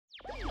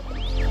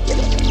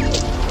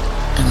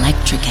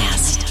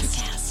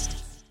Electrocast.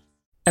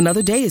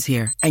 Another day is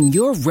here, and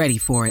you're ready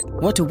for it.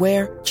 What to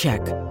wear?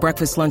 Check.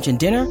 Breakfast, lunch, and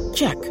dinner?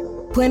 Check.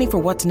 Planning for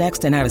what's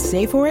next and how to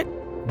save for it?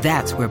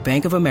 That's where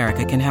Bank of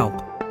America can help.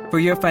 For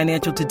your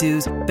financial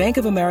to-dos, Bank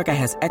of America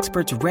has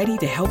experts ready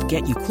to help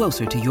get you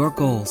closer to your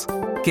goals.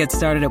 Get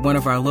started at one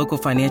of our local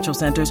financial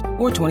centers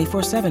or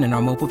 24/7 in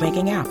our mobile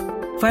banking app.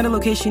 Find a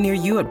location near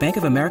you at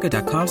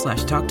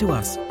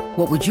bankofamerica.com/talktous.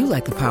 What would you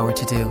like the power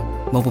to do?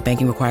 Mobile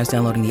banking requires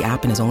downloading the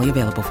app and is only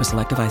available for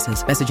select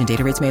devices. Message and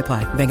data rates may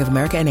apply. Bank of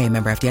America N.A.,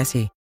 member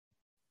FDIC.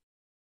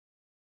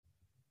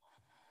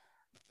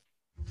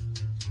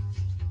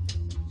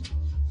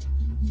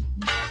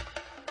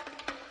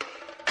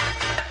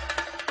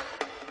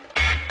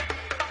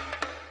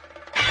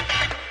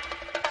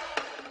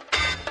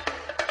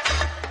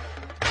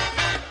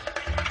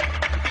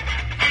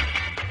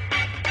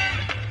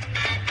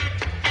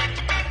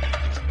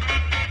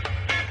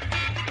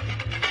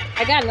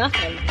 I got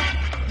nothing.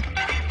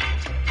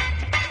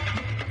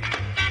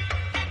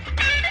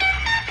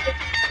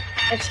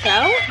 A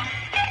show?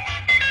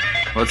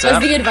 What's Was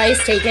up? the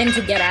advice taken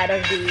to get out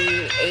of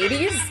the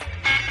 80s?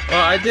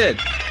 Well, I did.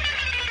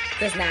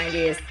 This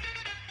 90s.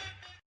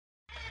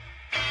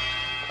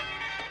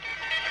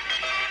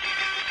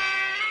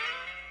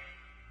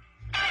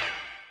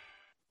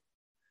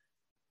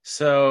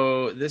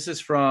 So this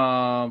is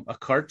from a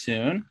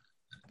cartoon,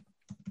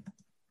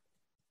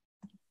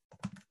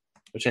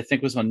 which I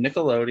think was on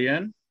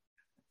Nickelodeon.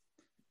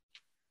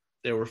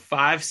 There were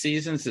 5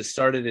 seasons that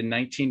started in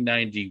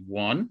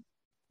 1991.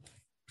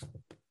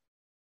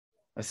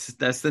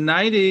 That's the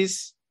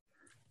 90s.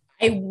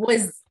 I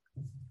was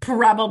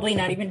probably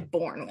not even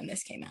born when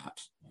this came out.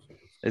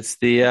 It's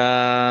the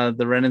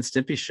Ren and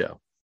Stimpy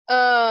show.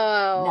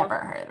 Oh. Never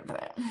heard of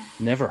it.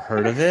 Never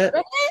heard of it?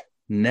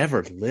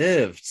 Never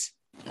lived.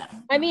 No.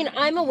 I mean,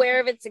 I'm aware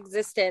of its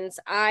existence.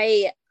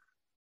 I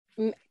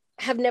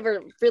have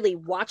never really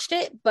watched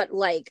it, but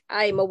like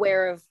I'm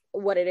aware of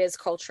what it is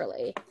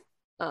culturally.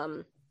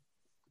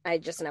 I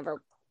just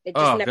never.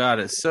 God,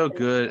 it's so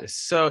good. It's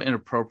so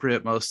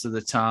inappropriate most of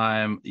the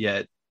time,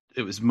 yet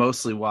it was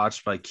mostly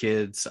watched by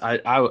kids.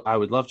 I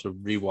would love to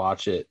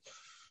rewatch it,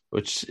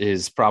 which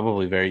is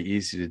probably very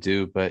easy to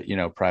do, but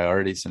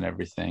priorities and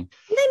everything.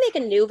 Did they make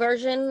a new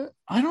version?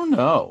 I don't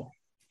know.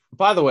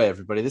 By the way,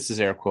 everybody, this is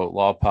Air Quote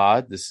Law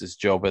Pod. This is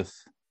Jobeth.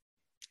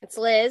 It's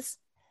Liz.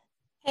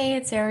 Hey,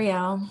 it's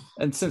Ariel.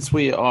 And since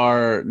we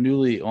are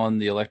newly on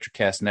the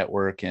Electrocast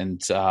network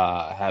and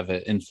have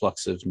an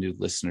influx of new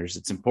listeners,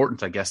 it's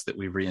important, I guess, that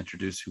we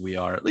reintroduce who we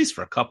are, at least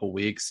for a couple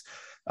weeks,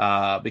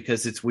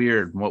 because it's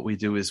weird. What we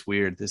do is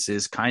weird. This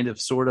is kind of,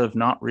 sort of,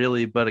 not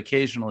really, but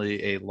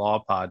occasionally a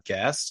law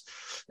podcast.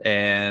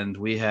 And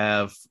we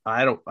have,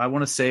 I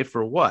want to say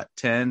for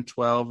 10,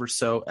 12 or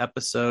so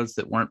episodes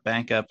that weren't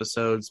bank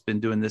episodes, been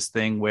doing this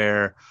thing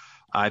where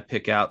I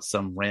pick out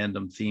some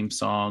random theme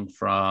song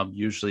from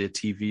usually a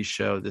TV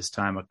show, this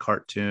time a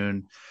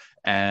cartoon,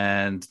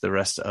 and the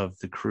rest of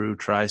the crew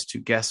tries to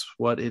guess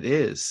what it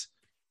is.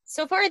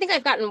 So far, I think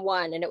I've gotten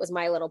one, and it was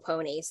My Little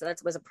Pony. So that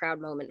was a proud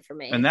moment for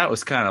me. And that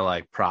was kind of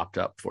like propped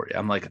up for you.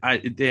 I'm like,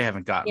 they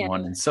haven't gotten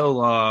one in so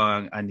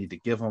long. I need to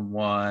give them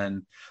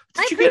one.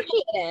 I appreciate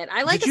it.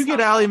 I like. Did you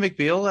get Ally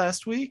McBeal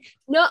last week?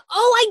 No.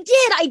 Oh,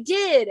 I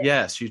did.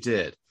 Yes, you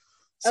did.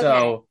 So.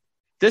 Okay.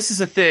 This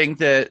is a thing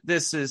that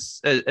this is,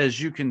 as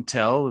you can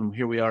tell, and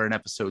here we are in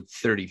episode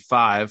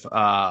 35,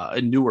 a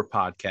newer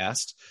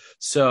podcast.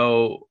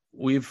 So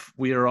we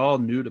are all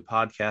new to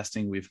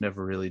podcasting. We've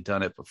never really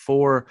done it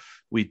before.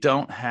 We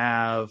don't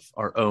have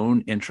our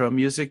own intro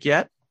music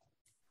yet.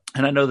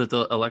 And I know that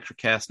the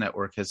Electrocast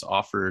network has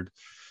offered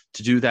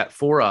to do that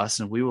for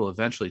us, and we will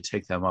eventually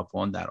take them up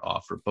on that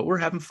offer. But we're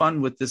having fun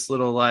with this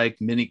little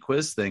like mini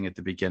quiz thing at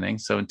the beginning.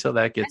 So until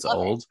that gets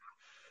old,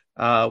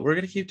 we're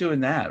going to keep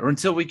doing that, or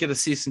until we get a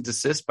cease and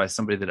desist by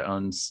somebody that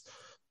owns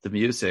the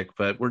music.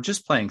 But we're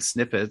just playing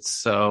snippets,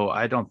 so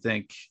I don't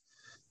think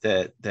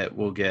that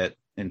we'll get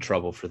in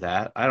trouble for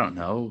that. I don't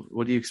know.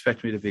 What do you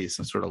expect me to be?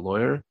 Some sort of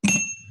lawyer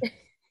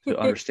to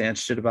understand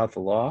shit about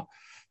the law?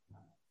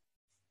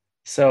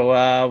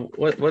 So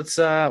what's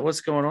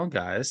going on,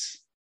 guys?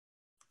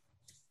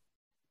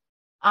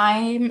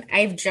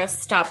 I've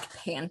just stopped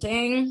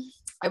panting.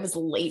 I was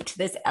late to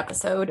this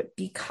episode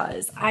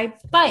because I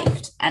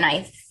biked, and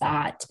I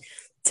thought,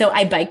 so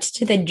I biked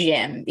to the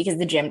gym because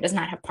the gym does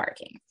not have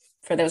parking.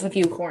 For those of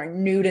you who are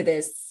new to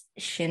this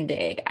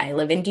shindig, I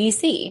live in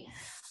DC.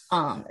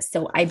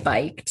 So I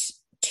biked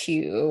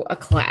to a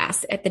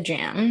class at the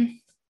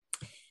gym.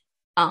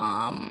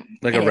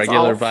 Like a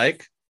regular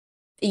bike?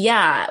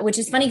 Yeah, which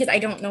is funny because I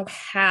don't know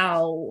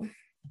how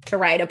to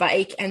ride a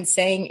bike, and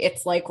saying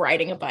it's like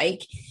riding a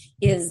bike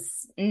is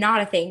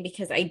not a thing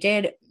because I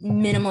did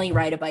minimally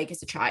ride a bike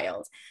as a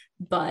child,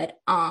 but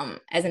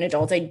as an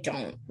adult I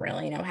don't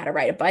really know how to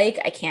ride a bike.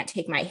 I can't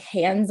take my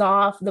hands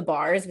off the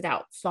bars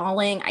without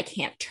falling. I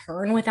can't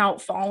turn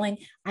without falling.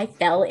 I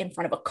fell in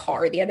front of a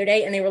car the other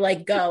day and they were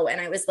like, go, and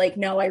I was like,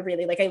 no, I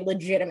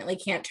legitimately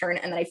can't turn,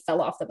 and then I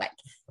fell off the bike.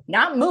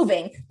 not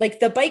moving. Like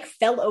the bike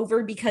fell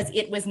over because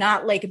it was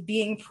not like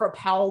being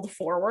propelled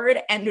forward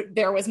and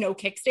there was no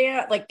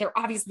kickstand. Like there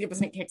obviously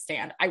wasn't a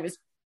kickstand. I was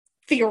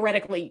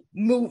theoretically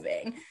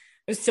moving.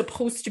 I was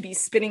supposed to be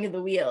spinning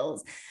the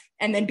wheels.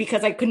 And then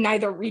because I could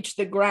neither reach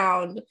the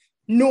ground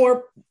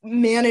nor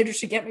manage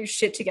to get my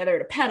shit together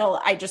to pedal,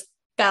 I just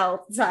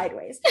fell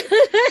sideways.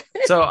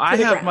 So I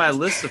have my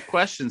list of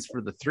questions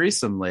for the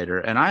threesome later,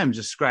 and I am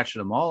just scratching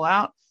them all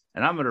out.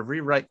 And I'm going to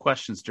rewrite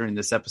questions during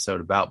this episode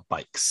about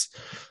bikes.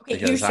 Okay,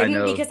 you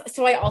shouldn't, because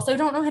so I also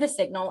don't know how to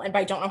signal. And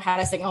by don't know how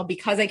to signal,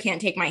 because I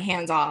can't take my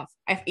hands off,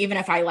 even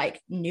if I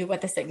like knew what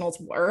the signals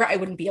were, I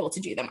wouldn't be able to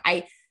do them.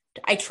 I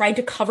tried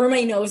to cover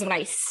my nose when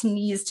I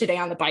sneezed today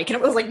on the bike, and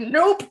it was like,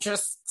 nope,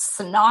 just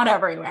snot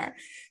everywhere.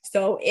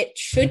 So it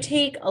should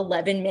take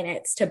 11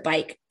 minutes to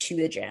bike to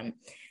the gym.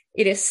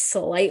 It is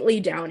slightly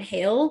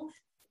downhill.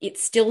 It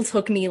still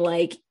took me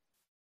like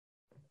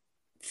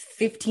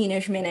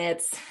 15-ish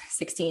minutes,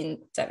 16,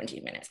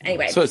 17 minutes.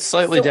 Anyway. So it's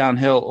slightly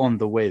downhill on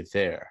the way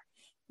there.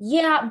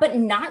 Yeah, but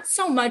not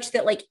so much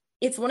that like,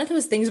 it's one of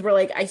those things where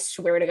like, I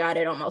swear to God,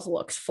 it almost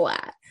looks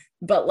flat.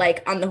 But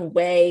like on the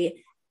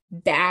way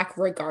back,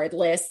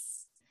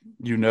 regardless.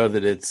 You know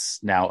that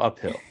it's now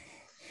uphill.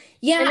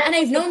 Yeah, and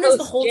I've known this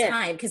the whole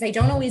time because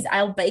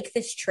I'll bike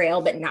this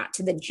trail, but not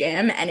to the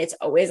gym. And it's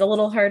always a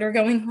little harder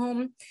going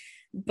home.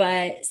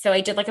 But so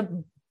I did like a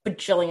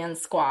bajillion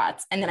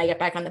squats, and then I get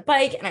back on the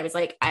bike, and I was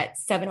like at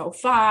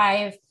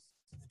 7:05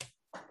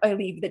 I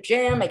leave the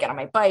gym, I get on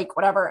my bike,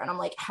 whatever, and I'm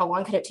like, how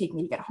long could it take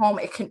me to get home?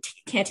 It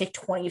can't take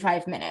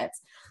 25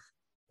 minutes.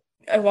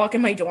 I walk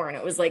in my door and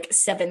it was like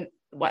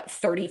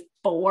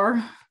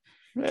 34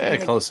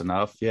 close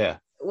enough. Yeah,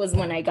 was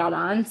when I got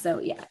on. So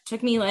yeah, it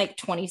took me like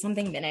 20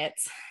 something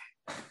minutes.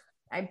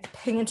 I'm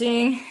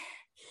panting,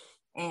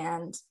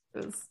 and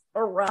it was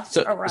a rough.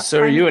 So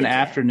are you an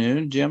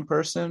afternoon gym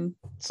person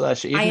 /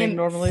 evening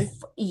normally?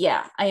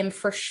 Yeah, I am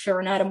for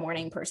sure not a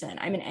morning person.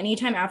 I'm an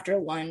anytime after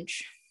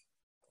lunch,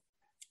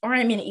 or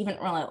I mean even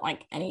really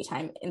like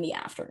anytime in the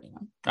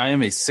afternoon. I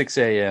am a 6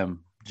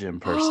 a.m.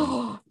 gym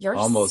person. You're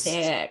almost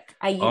sick.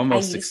 I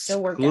used to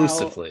work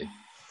out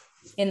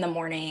in the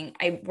morning.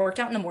 I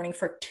worked out in the morning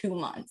for 2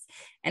 months,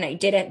 and I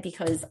did it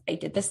because I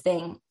did this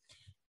thing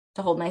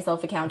to hold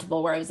myself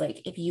accountable where I was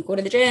like, if you go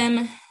to the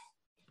gym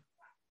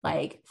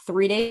like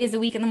 3 days a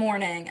week in the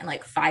morning and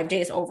like 5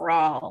 days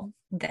overall,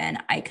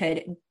 then I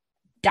could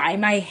dye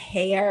my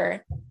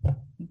hair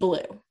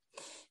blue.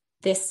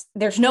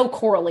 There's no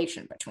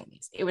correlation between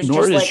these. It was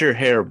Nor just is like, your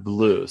hair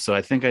blue. So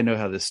I think I know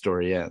how this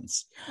story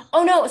ends.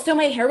 Oh no. So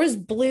my hair was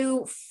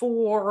blue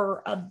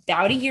for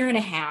about a year and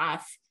a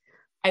half.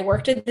 I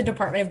worked at the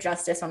Department of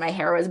Justice when my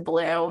hair was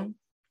blue,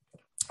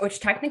 which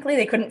technically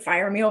they couldn't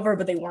fire me over,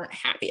 but they weren't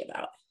happy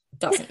about.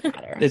 Doesn't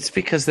matter. It's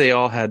because they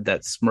all had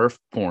that Smurf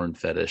porn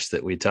fetish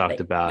that we talked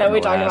about. That we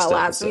talked about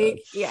last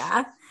week.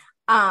 Yeah.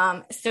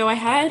 So I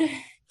had,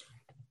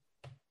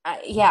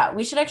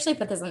 we should actually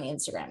put this on the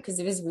Instagram because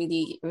it was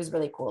really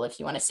cool if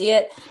you want to see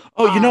it.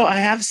 Oh, I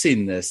have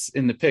seen this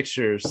in the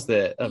pictures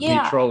of me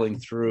trolling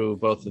through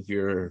both of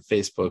your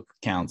Facebook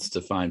accounts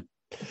to find.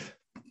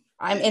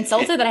 I'm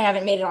insulted that I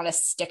haven't made it on a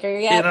sticker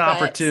yet.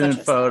 Inopportune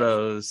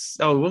photos.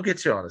 Oh, we'll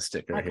get you on a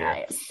sticker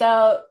here.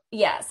 So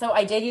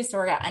I did used to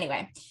work out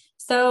anyway.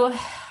 So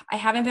I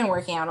haven't been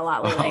working out a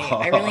lot lately.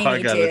 I really need to.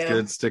 I got a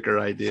good sticker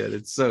idea.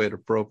 It's so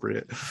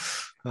inappropriate.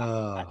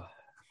 So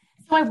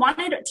I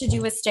wanted to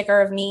do a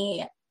sticker of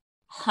me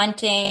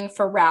hunting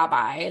for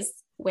rabbis,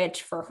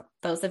 which for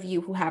those of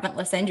you who haven't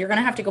listened, you're going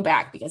to have to go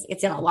back because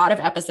it's in a lot of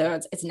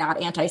episodes. It's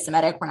not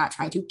anti-Semitic. We're not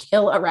trying to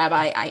kill a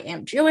rabbi. I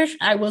am Jewish.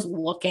 I was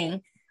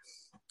looking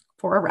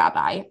for a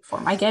rabbi for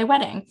my gay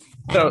wedding.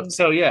 You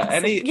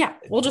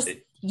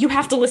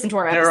have to listen to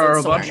our episodes. There are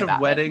a bunch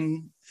of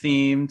wedding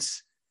themed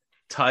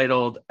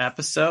titled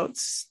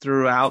episodes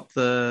throughout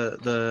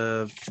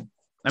there's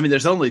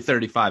only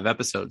 35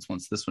 episodes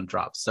once this one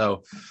drops.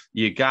 So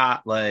you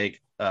got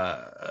like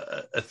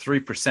a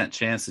 3%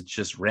 chance it's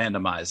just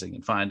randomizing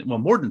and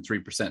more than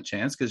 3%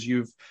 chance because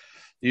you've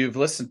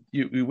listened.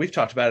 We've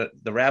talked about it,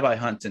 the rabbi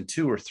hunt in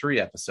 2 or 3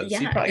 episodes. Yeah,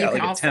 so you probably got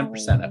like a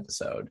 10%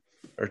 episode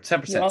or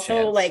 10%. You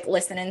also chance. Like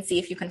listen and see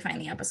if you can find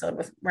the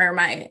episode where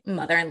my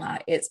mother-in-law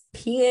is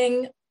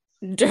peeing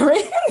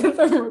during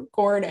the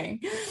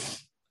recording.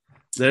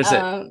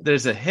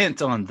 There's a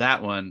hint on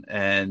that one,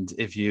 and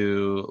if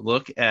you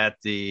look at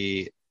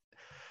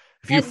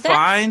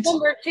find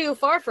we're too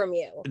far from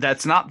you.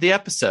 That's not the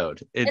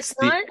episode. It's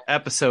the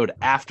episode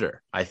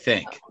after, I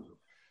think.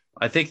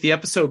 I think the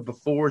episode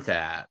before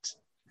that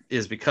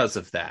is because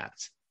of that.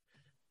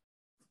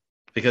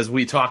 Because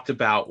we talked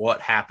about what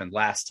happened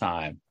last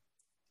time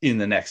in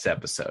the next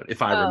episode,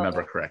 if I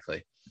remember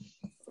correctly.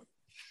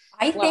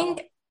 I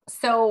think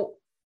so,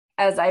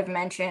 as I've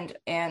mentioned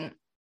in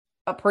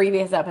a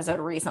previous episode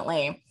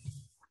recently,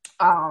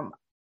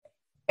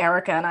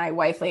 Erica and I,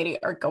 wife lady,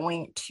 are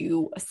going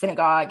to a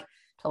synagogue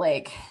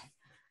to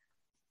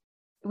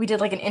we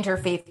did like an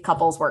interfaith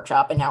couples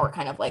workshop, and now we're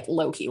kind of like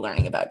low-key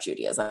learning about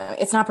Judaism.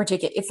 It's not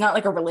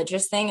like a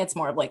religious thing. It's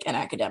more of like an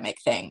academic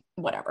thing,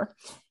 whatever.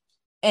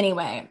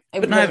 Anyway,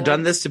 Couldn't I have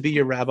done this to be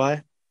your rabbi?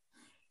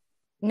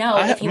 No,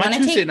 if you my want to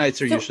Tuesday take,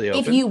 nights are so usually open.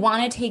 If you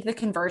want to take the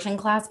conversion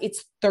class,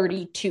 it's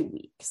 32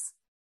 weeks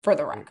for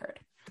the record.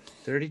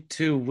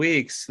 32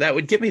 weeks. That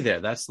would get me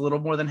there. That's a little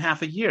more than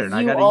half a year. And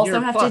I got a also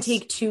year have plus. to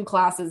take 2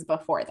 classes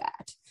before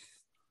that.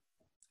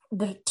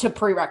 To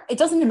prereq. It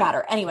doesn't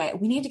matter. Anyway,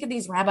 we need to get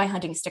these rabbi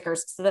hunting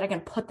stickers so that I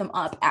can put them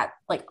up at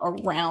like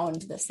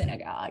around the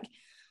synagogue.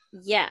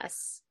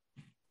 Yes.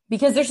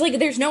 Because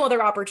there's no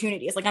other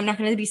opportunities. Like I'm not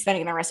going to be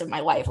spending the rest of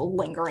my life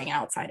lingering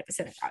outside of a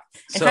synagogue.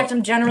 In fact,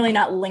 I'm generally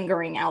not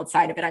lingering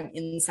outside of it. I'm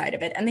inside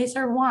of it. And they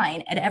serve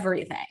wine and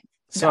everything.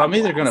 So I'm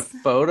either going to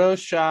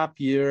Photoshop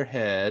your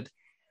head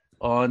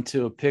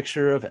onto a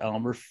picture of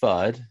Elmer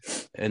Fudd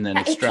and then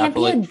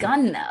extrapolate. It can't be a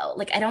gun though.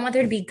 Like I don't want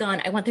there to be a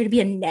gun. I want there to be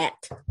a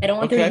net. I don't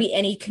want there to be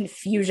any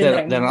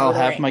confusion. Then I'll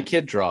have my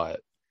kid draw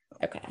it.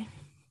 Okay.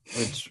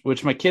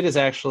 Which my kid is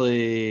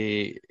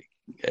actually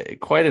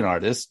quite an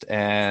artist,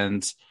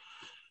 and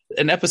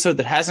an episode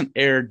that hasn't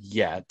aired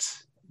yet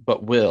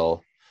but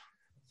will,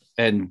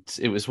 and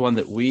it was one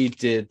that we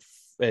did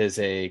as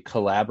a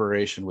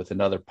collaboration with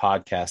another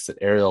podcast that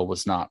Ariel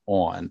was not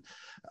on.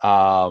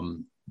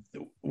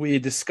 We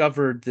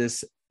discovered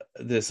this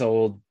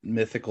old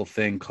mythical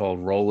thing called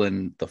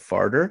Roland the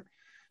Farter.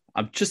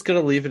 I'm just going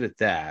to leave it at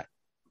that.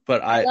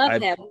 But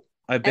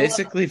I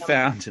basically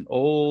found an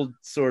old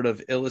sort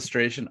of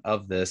illustration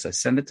of this. I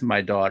sent it to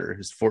my daughter,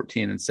 who's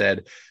 14, and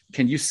said,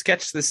 "Can you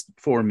sketch this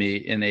for me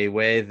in a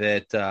way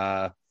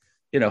that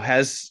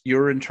has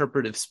your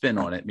interpretive spin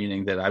on it,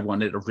 meaning that I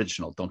want it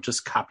original. Don't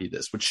just copy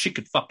this," which she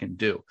could fucking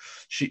do.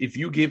 If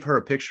you gave her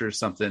a picture of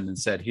something and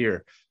said,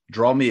 "Here,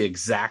 draw me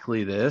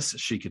exactly this,"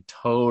 she could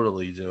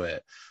totally do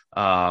it.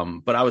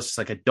 But I was just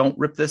like, don't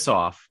rip this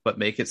off, but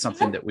make it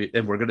something that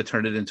we're going to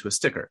turn it into a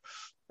sticker.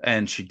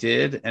 And she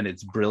did, and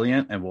it's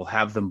brilliant, and we'll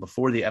have them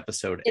before the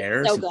episode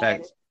airs. So in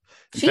fact,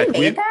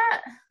 made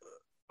that?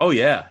 Oh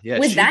yeah.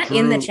 Was that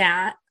in the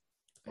chat?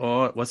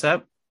 Oh, what's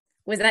that?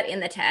 Was that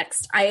in the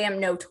text? I am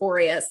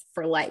notorious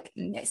for like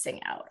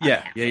missing out.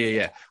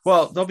 Yeah.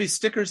 Well, there'll be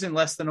stickers in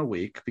less than a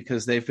week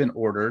because they've been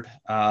ordered.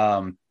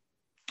 The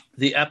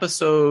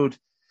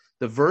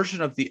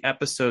version of the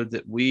episode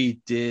that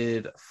we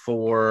did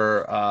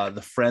for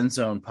the Friend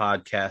Zone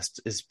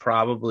podcast is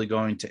probably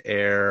going to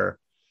air.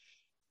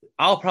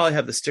 I'll probably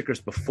have the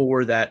stickers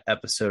before that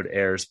episode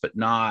airs, but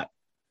not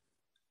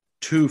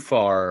too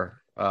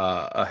far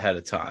ahead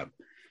of time.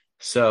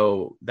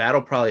 So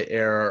that'll probably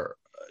air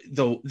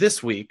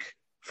this week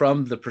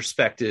from the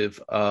perspective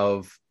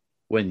of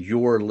when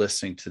you're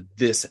listening to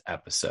this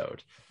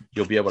episode.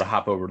 You'll be able to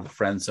hop over to the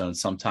Friend Zone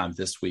sometime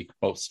this week,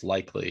 most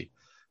likely,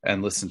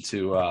 and listen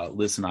to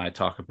Liz and I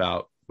talk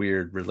about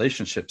weird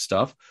relationship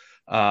stuff.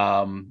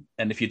 And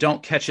if you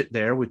don't catch it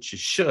there, which you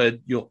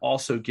should, you'll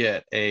also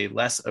get a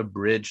less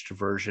abridged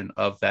version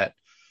of that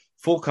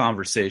full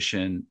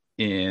conversation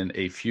in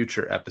a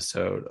future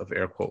episode of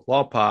Air Quote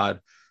Law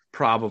Pod,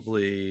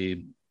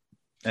 probably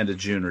end of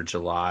June or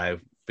July,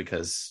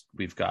 because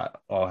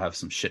I'll have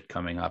some shit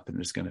coming up, and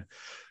there's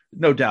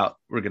no doubt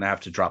we're going to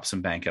have to drop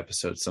some bank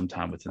episodes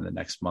sometime within the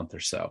next month or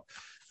so.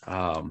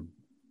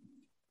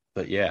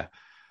 But yeah,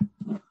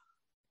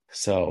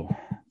 so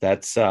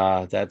that's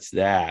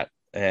that.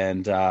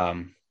 And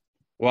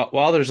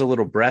while there's a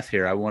little breath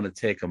here, I want to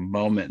take a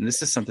moment, and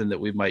this is something that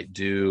we might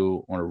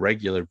do on a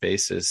regular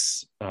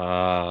basis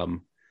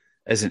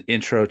as an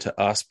intro to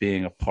us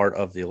being a part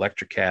of the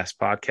Electricast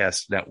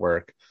podcast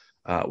network.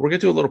 We're going to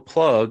do a little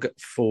plug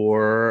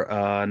for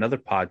another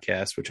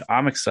podcast, which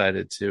I'm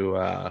excited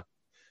to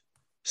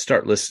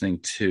start listening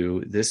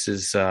to. This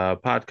is a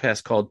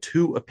podcast called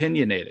Too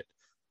Opinionated,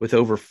 with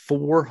over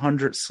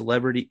 400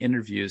 celebrity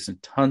interviews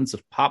and tons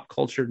of pop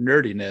culture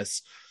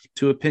nerdiness.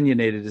 Too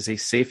Opinionated is a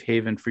safe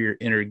haven for your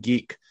inner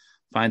geek.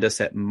 Find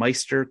us at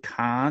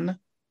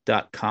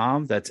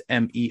meistercon.com. That's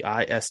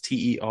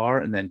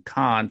MEISTER, and then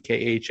Con,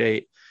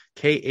 KHAN,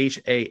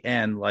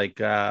 like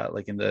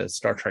in the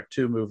Star Trek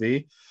II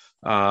movie,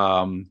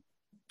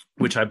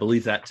 which I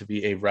believe that to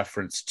be a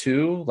reference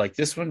to. Like,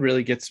 this one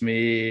really gets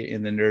me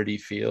in the nerdy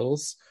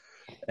feels,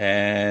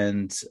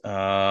 and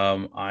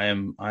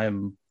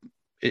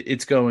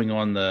it's going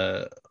on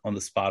the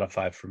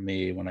Spotify for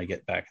me when I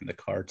get back in the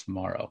car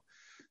tomorrow.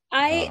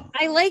 I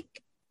like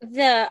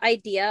the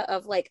idea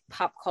of like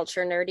pop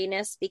culture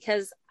nerdiness,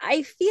 because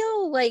I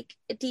feel like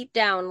deep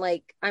down,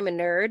 like I'm a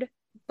nerd,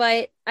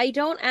 but I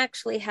don't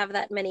actually have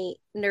that many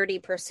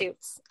nerdy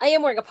pursuits. I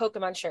am wearing a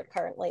Pokemon shirt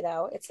currently,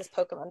 though. It's this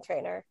Pokemon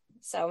trainer,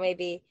 so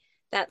maybe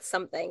that's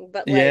something.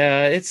 But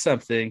yeah, it's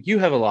something. You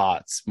have a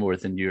lot more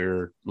than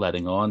you're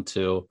letting on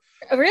to.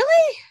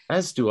 Really?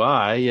 As do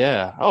I.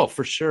 Yeah. Oh,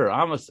 for sure.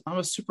 I'm a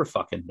super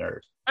fucking nerd.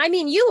 I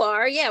mean, you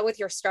are, yeah, with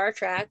your Star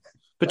Trek.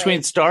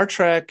 Between Star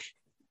Trek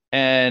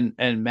and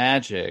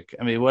Magic,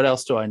 I mean, what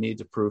else do I need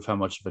to prove how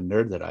much of a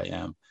nerd that I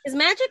am? Is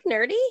Magic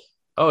nerdy?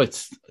 Oh,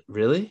 it's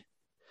really?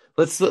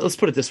 Let's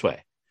put it this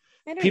way.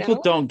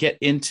 People don't get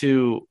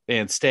into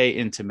and stay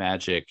into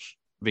Magic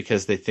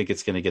because they think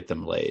it's going to get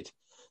them laid.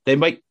 They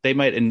might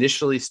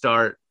initially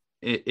start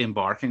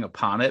embarking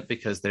upon it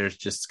because there's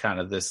just kind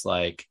of this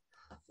like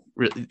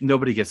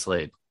nobody gets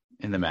laid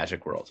in the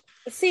magic world.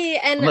 See,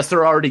 and unless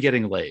they're already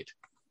getting laid.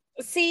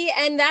 See,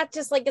 and that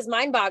just like is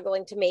mind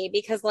boggling to me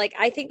because like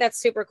I think that's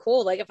super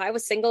cool. Like if I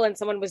was single and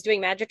someone was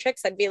doing magic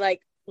tricks, I'd be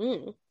like,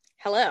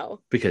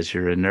 hello. Because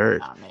you're a nerd.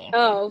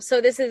 Oh,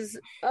 so this is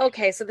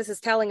okay. So this is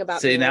telling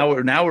about. See, me.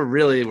 now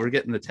we're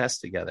getting the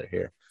test together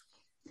here.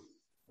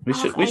 We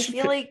should. I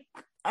feel like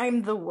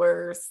I'm the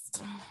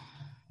worst.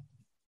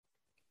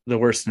 The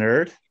worst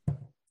nerd.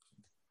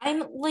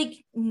 I'm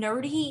like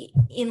nerdy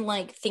in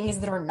like things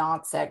that are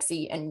not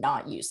sexy and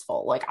not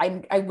useful. Like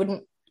I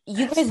wouldn't.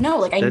 You guys know,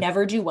 like I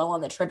never do well on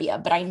the trivia,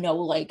 but I know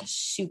like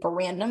super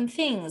random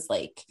things.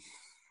 Like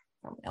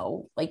I don't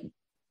know, like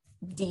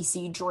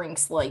DC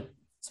drinks like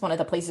it's one of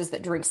the places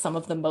that drinks some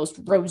of the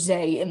most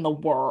rosé in the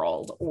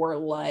world, or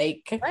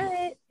like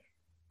what?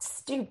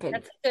 Stupid.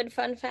 That's a good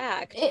fun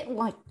fact.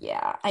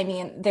 Yeah. I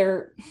mean,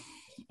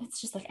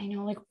 it's just like I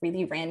know like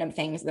really random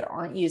things that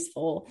aren't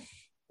useful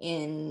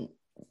in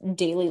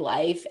daily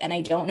life, and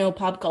I don't know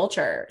pop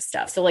culture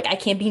stuff. So like I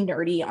can't be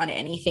nerdy on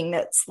anything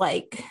that's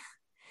like.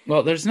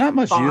 Well, there's not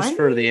much fun? use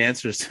for the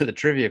answers to the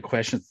trivia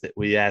questions that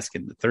we ask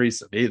in the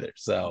threesome either.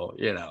 So,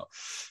 you know,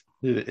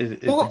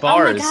 oh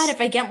my God, if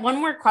I get one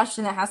more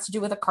question that has to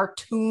do with a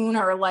cartoon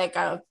or like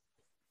a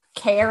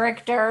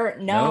character,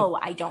 no,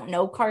 I don't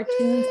know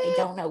cartoons. I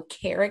don't know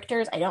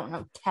characters. I don't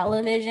know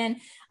television.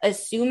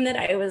 Assume that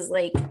I was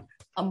like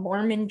a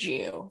Mormon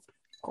Jew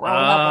growing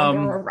up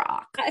under a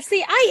rock.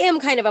 See, I am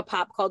kind of a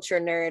pop culture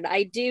nerd.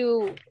 I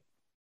do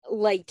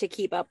like to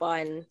keep up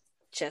on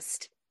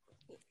just...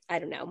 I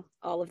don't know,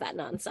 all of that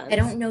nonsense. I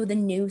don't know the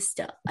new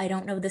stuff. I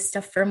don't know the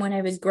stuff from when I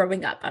was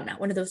growing up. I'm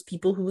not one of those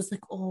people who was like,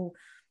 oh,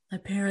 my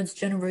parents'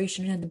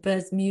 generation had the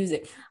best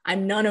music.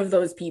 I'm none of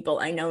those people.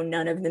 I know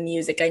none of the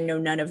music. I know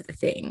none of the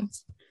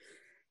things.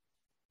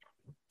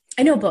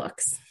 I know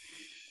books.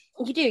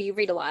 You do. You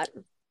read a lot.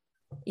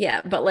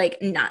 Yeah, but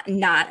like not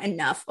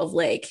enough of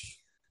like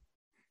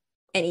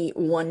any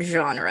one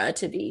genre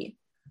to be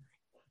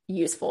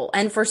useful.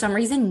 And for some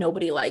reason,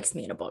 nobody likes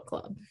me in a book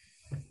club.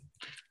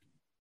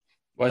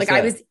 What's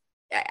like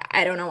that?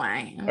 I don't know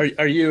why.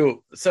 Are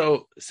you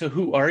so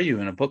who are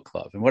you in a book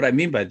club? And what I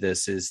mean by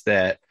this is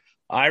that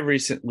I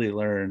recently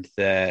learned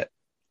that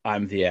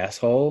I'm the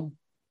asshole.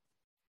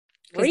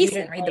 You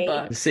didn't read the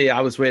book. See,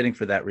 I was waiting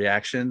for that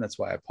reaction. That's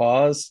why I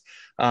paused.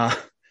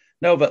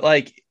 No, but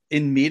like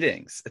in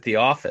meetings at the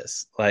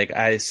office, like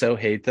I so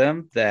hate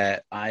them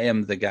that I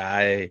am the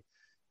guy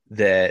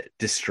that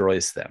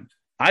destroys them.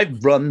 I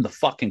run the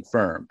fucking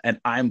firm and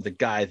I'm the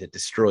guy that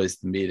destroys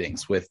the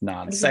meetings with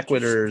non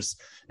sequiturs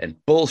and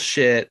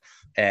bullshit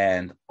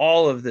and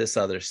all of this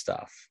other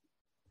stuff.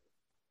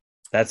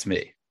 That's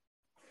me.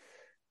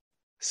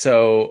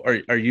 So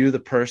are you the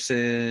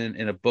person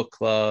in a book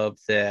club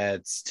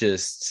that's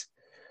just,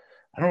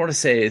 I don't want to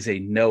say is a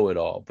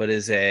know-it-all, but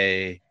is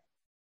a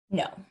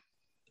no,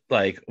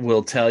 like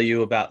will tell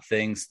you about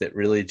things that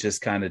really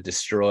just kind of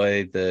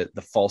destroy the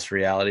false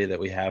reality that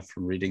we have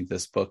from reading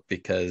this book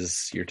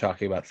because you're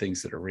talking about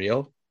things that are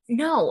real?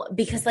 No,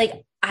 because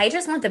like I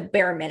just want the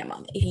bare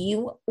minimum.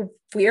 If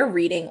we're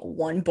reading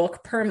one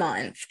book per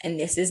month, and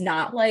this is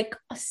not like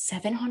a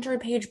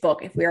 700-page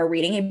book, if we are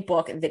reading a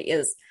book that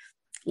is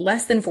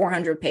less than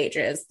 400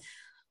 pages,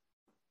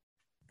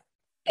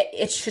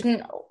 it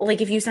shouldn't,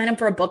 like if you sign up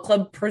for a book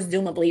club,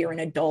 presumably you're an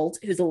adult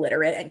who's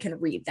illiterate and can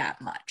read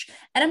that much.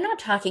 And I'm not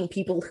talking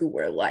people who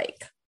were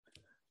like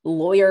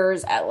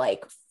lawyers at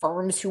like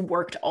firms who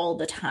worked all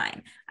the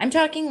time. I'm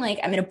talking like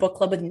I'm in a book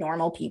club with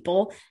normal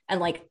people, and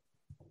like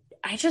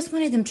I just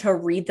wanted them to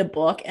read the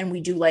book, and we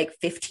do like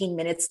 15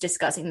 minutes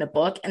discussing the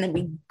book, and then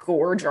we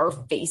gorge our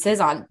faces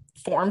on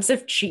forms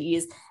of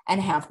cheese and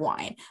have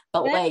wine.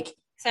 But like,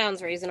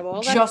 sounds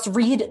reasonable. Just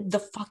read the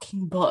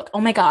fucking book. Oh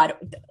my God.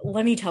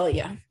 Let me tell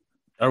you.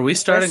 Are we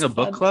starting a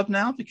book club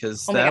now?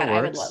 Because that works.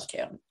 I would love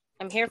to.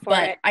 I'm here for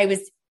it. I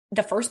was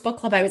the first book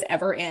club I was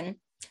ever in.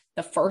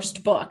 The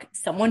first book,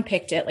 someone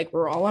picked it. Like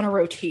we're all on a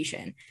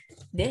rotation.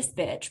 This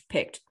bitch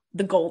picked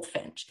The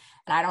Goldfinch.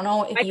 And I don't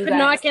know if you guys... I could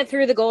not get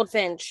through The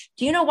Goldfinch.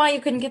 Do you know why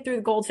you couldn't get through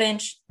The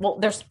Goldfinch? Well,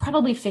 there's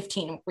probably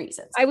 15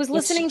 reasons. I was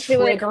listening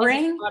to it as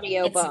an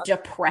audiobook. It's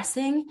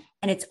depressing,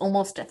 and it's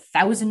almost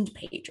 1,000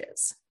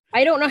 pages.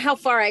 I don't know how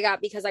far I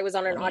got because I was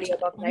on an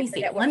audiobook.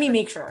 Let me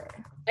make sure.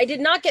 I did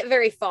not get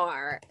very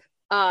far.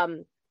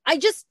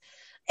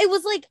 It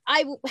was like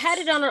I had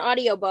it on an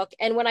audiobook,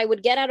 and when I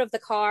would get out of the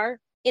car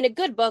in a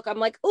good book, I'm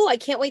like, oh, I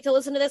can't wait to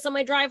listen to this on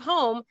my drive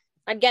home.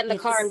 I'd get in the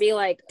car and be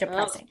like,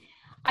 depressing.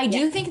 I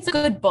do think it's a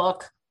good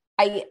book.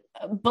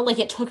 But like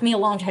it took me a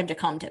long time to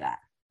come to that.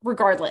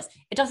 Regardless,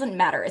 it doesn't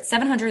matter. It's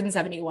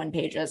 771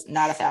 pages,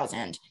 not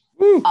 1,000.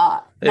 It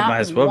might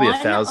as well be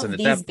 1,000 at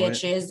that point.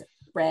 These bitches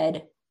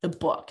read the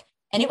book,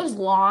 and it was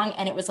long,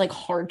 and it was like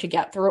hard to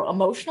get through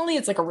emotionally.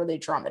 It's like a really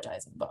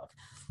traumatizing book.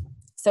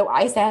 So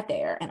I sat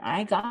there and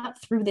I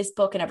got through this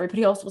book, and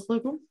everybody else was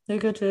like, oh, they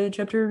got to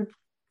chapter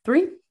 3,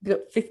 you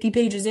got 50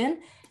 pages in,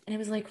 and it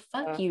was like,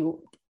 fuck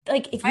you.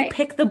 Like if you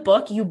pick the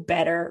book, you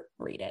better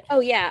read it. Oh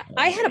yeah,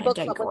 I had a book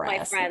club with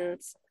my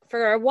friends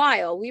for a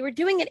while. We were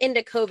doing it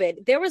into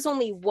COVID. There was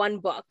only one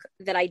book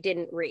that I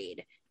didn't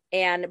read.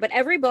 But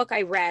every book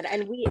I read,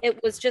 and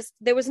it was just,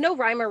 there was no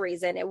rhyme or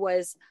reason. It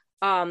was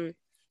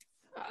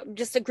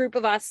just a group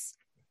of us,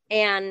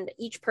 and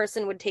each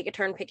person would take a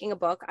turn picking a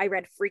book. I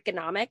read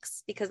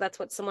Freakonomics because that's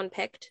what someone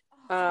picked.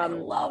 I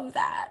love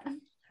that.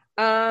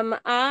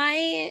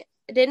 I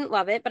didn't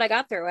love it, but I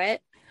got through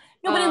it.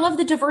 No, but I love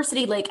the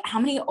diversity. Like, how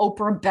many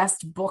Oprah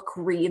best book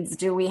reads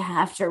do we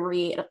have to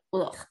read?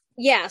 Ugh.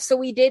 Yeah, so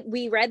we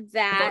read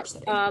that.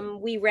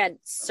 We read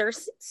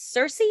Circe.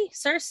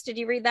 Did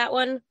you read that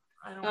one?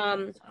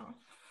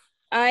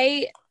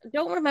 I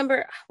don't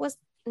remember. I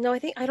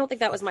don't think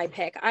that was my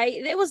pick.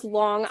 It was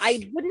long.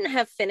 I wouldn't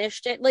have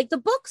finished it. Like the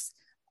books,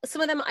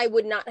 some of them I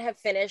would not have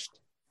finished,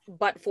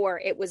 but for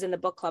it was in the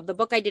book club. The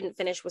book I didn't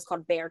finish was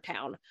called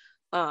Beartown.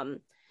 I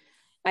don't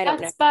know.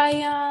 That's by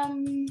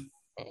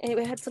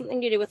It had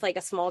something to do with like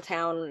a small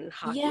town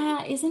hockey.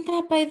 Yeah, isn't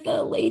that by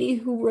the lady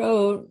who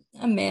wrote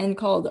A Man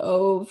Called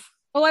Ove?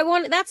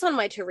 Oh, that's on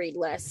my to read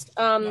list.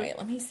 Wait,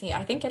 let me see.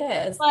 I think it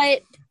is.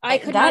 But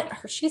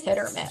she's hit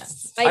or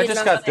miss. I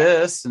just got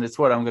this, and it's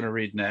what I'm going to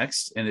read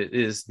next, and it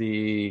is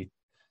the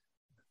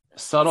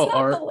subtle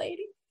art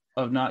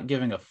of not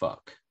giving a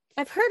fuck.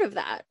 I've heard of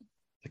that.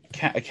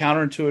 A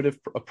counterintuitive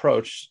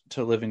approach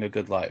to living a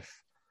good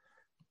life.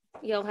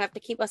 You'll have to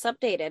keep us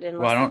updated. And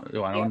why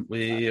don't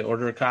we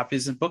order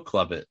copies and book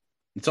club it?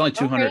 It's only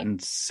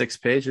 206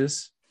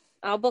 pages.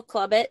 I'll book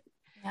club it.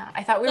 Yeah,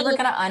 I thought we were going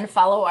to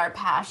unfollow our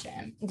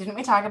passion. Didn't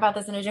we talk about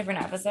this in a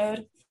different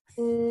episode?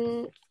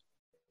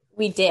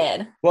 We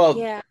did. Well,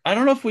 yeah. I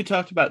don't know if we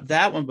talked about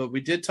that one, but we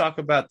did talk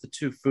about the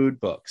two food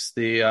books.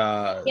 The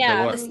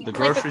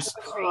grocery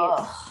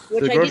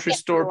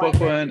store book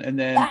one, and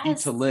then Eat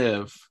to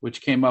Live,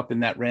 which came up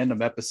in that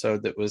random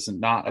episode that was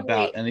not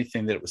about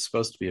anything that it was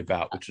supposed to be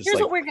about. Which is here's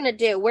what we're gonna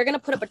do. We're gonna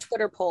put up a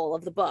Twitter poll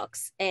of the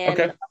books, and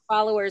our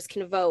followers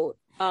can vote.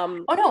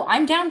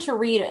 I'm down to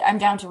read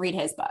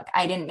his book.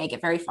 I didn't make it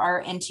very far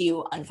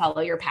into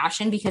Unfollow Your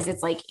Passion because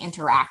it's like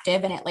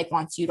interactive and it like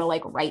wants you to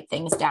like write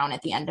things down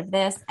at the end of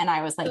this. And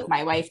I was like,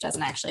 my wife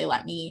doesn't actually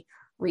let me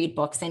read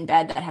books in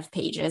bed that have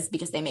pages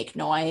because they make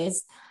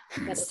noise.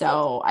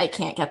 So I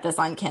can't get this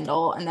on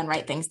Kindle and then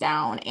write things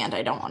down. And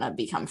I don't want to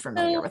become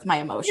familiar with my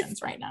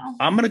emotions right now.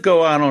 I'm going to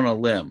go out on a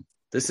limb.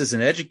 This is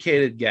an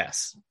educated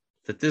guess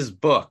that this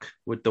book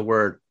with the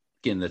word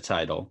in the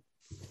title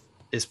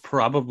is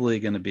probably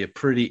going to be a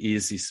pretty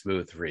easy,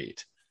 smooth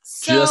read.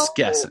 So, just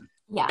guessing.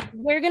 Yeah.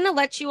 We're going to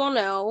let you all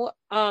know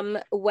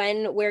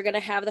when we're going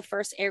to have the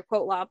first Air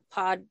Quote Law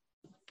Pod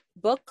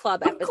book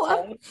club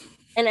episode.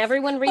 And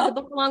everyone read the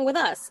book along with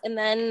us. And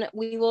then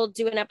we will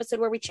do an episode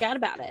where we chat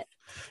about it.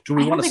 Do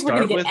we want to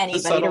start with the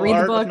subtle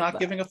art of not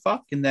giving a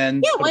fuck? And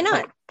then why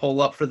not? Pull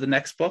up for the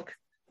next book?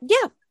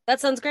 Yeah, that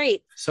sounds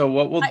great. So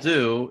what we'll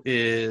do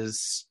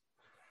is...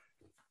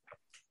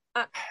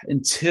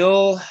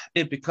 until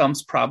it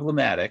becomes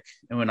problematic,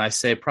 and when I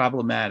say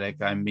problematic,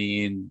 I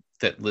mean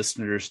that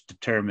listeners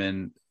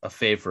determine a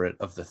favorite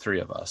of the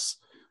three of us.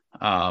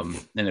 And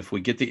if we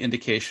get the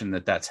indication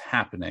that that's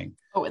happening,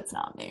 it's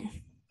not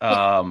me.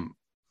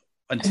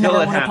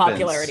 Until it happens,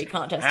 popularity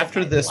contest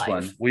after this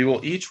one, we will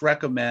each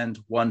recommend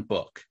one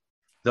book.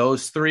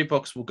 Those three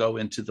books will go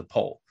into the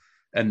poll,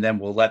 and then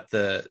we'll let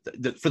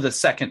for the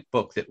second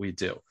book that we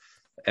do.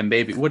 And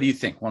maybe, what do you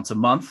think? Once a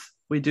month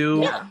we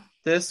do. Yeah.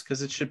 This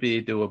because it should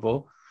be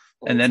doable.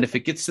 And then if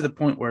it gets to the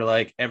point where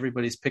like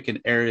everybody's picking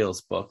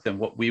Ariel's book, then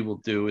what we will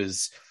do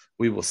is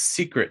we will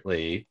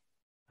secretly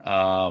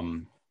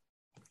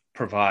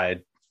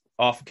provide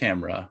off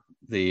camera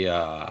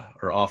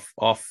or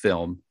off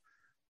film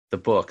the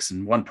books,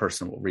 and one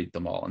person will read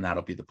them all, and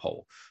that'll be the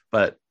poll.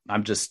 But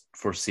I'm just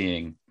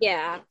foreseeing.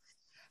 Yeah.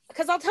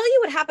 Because I'll tell you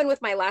what happened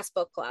with my last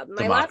book club.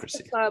 Last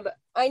book club,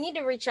 I need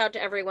to reach out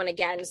to everyone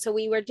again. So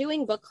we were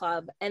doing book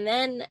club, and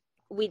then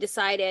we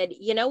decided,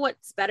 you know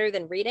what's better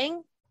than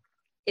reading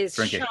is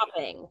drinking.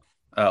 Shopping.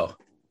 Oh,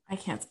 I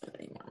can't spend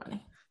any more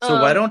money.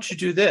 So why don't you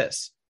do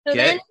this? So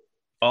Get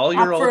all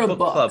your old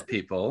book club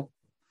people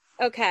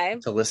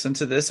to listen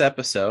to this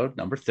episode,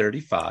 number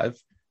 35.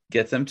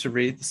 Get them to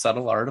read The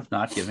Subtle Art of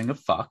Not Giving a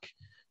Fuck.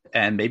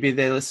 And maybe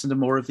they listen to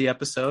more of the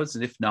episodes.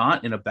 And if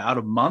not, in about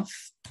a month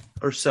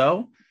or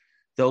so,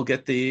 they'll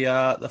get the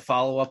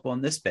follow-up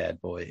on this bad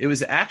boy. It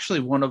was actually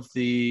one of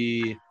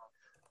the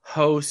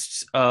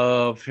hosts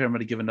of, here I'm going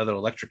to give another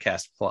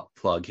Electrocast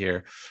plug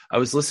here. I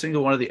was listening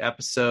to one of the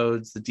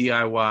episodes, the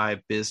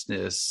DIY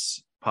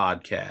business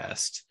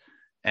podcast,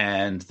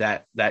 and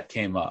that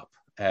came up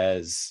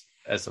as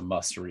a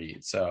must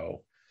read.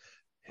 So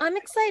I'm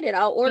excited.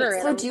 I'll order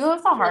it. So do you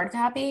have the hard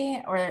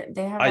copy, or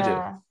they have? I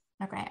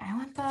do. Okay, I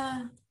want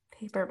the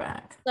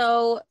paperback.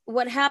 So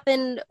what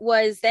happened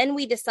was then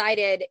we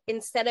decided,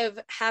 instead of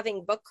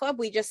having book club,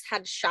 we just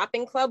had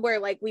shopping club, where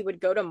like we would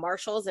go to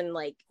Marshall's and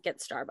like get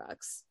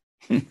Starbucks.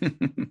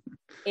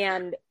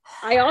 And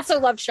I also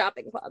love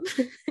shopping club.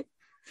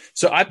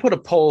 So I put a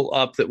poll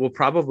up that will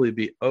probably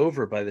be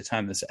over by the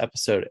time this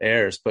episode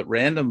airs, but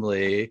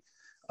randomly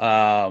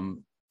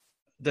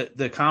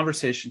the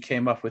conversation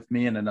came up with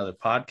me and another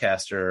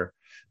podcaster,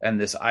 and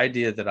this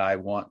idea that I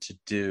want to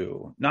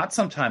do, not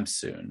sometime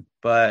soon,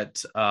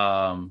 but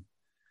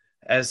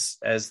as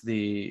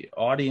the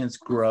audience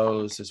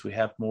grows, as we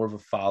have more of a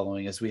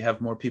following, as we have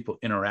more people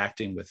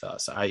interacting with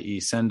us, i.e.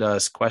 send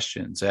us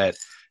questions at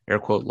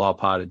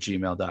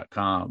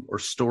airquotelawpod@gmail.com or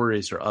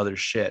stories or other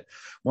shit.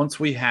 Once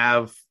we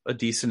have a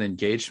decent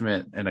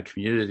engagement and a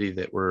community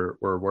that we're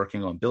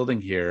working on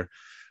building here,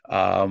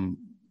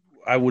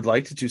 I would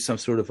like to do some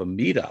sort of a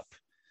meetup.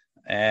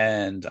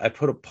 And I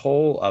put a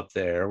poll up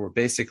there where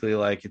basically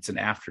like it's an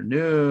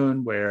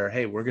afternoon where,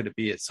 hey, we're going to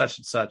be at such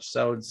and such,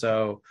 so and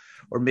so,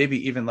 or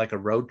maybe even like a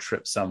road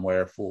trip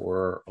somewhere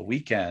for a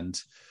weekend,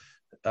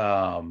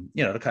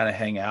 to kind of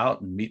hang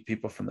out and meet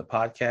people from the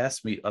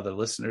podcast, meet other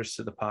listeners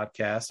to the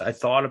podcast. I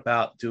thought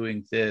about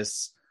doing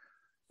this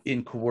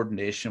in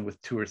coordination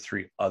with 2 or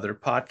 3 other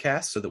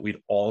podcasts so that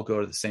we'd all go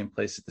to the same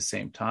place at the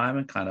same time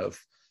and kind of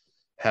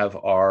have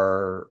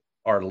our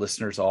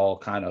listeners all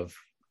kind of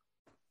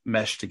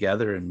mesh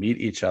together and meet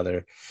each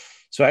other.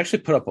 So I actually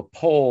put up a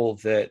poll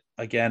that,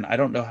 again, I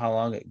don't know how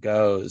long it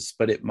goes,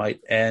 but it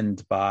might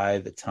end by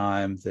the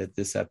time that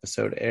this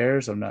episode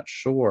airs. I'm not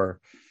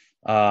sure.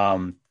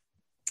 And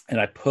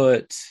I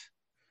put,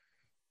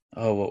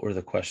 what were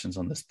the questions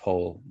on this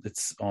poll?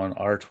 It's on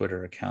our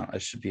Twitter account. I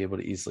should be able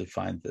to easily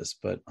find this,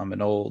 but I'm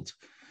an old.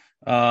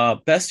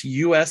 Best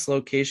U.S.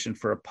 location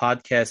for a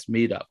podcast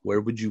meetup.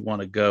 Where would you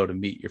want to go to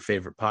meet your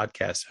favorite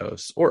podcast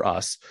hosts or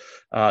us?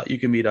 You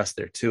can meet us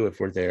there too if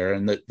we're there.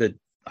 And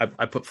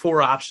I put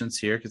 4 options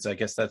here because I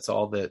guess that's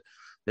all that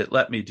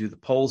let me do the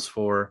polls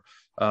for.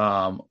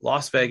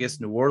 Las Vegas,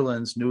 New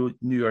Orleans, New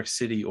York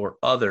City, or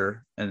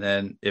other. And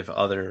then if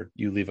other,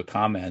 you leave a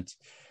comment.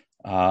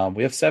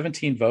 We have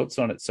 17 votes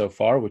on it so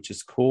far, which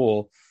is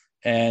cool.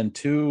 And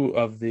 2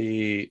 of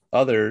the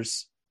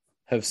others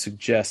have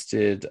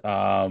suggested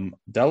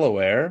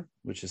Delaware,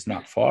 which is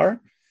not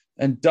far,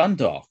 and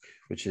Dundalk,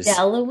 which is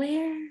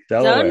Delaware.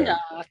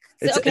 Dundalk.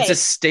 It's a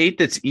state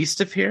that's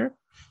east of here.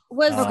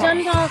 Was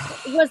Dundalk?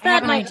 Was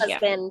that my idea.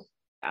 husband?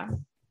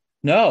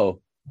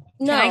 No.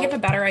 Can I give a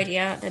better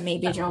idea that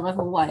maybe Joe was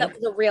That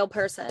was a real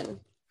person.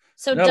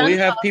 So no, Dundalk, we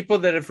have people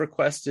that have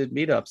requested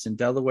meetups in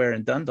Delaware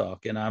and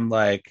Dundalk, and I'm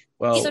like,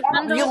 well,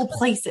 real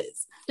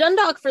places.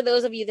 Dundalk, for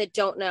those of you that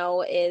don't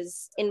know,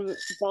 is in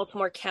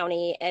Baltimore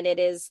County, and it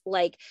is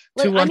like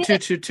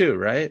 21222,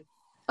 right?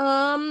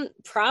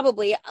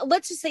 Probably.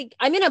 Let's just say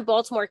I'm in a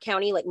Baltimore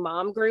County like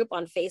mom group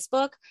on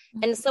Facebook,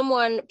 and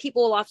someone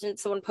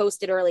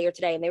posted earlier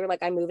today, and they were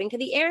like, "I'm moving to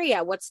the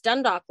area. What's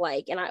Dundalk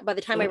like?" And by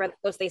the time I read the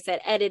post, they said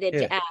edited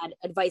to add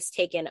advice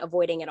taken,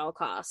 avoiding at all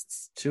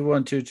costs.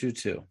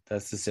 21222.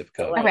 That's the zip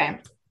code. Okay,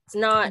 it's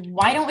not.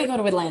 Why don't we go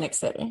to Atlantic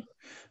City?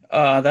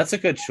 That's a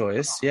good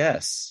choice.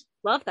 Yes,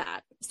 love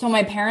that. So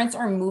my parents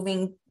are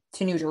moving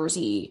to New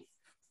Jersey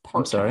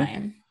part-time. I'm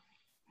sorry.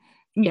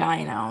 Yeah,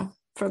 I know,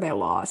 for their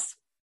loss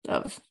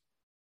of.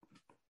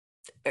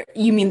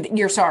 You mean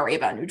you're sorry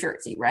about New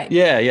Jersey, right?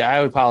 Yeah, I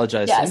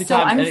apologize. Yeah, so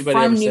I'm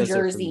from New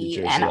Jersey,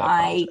 Jersey, and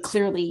I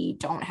clearly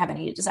don't have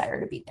any desire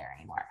to be there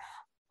anymore.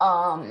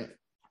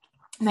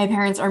 My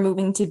parents are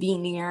moving to be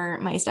near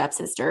my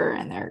stepsister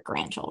and their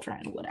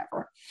grandchildren,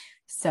 whatever.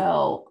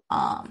 So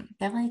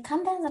they're like,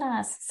 come visit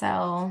us.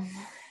 So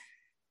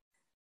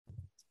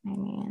I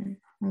mean,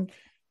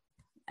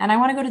 and I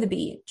want to go to the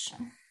beach.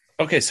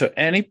 Okay, so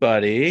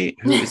anybody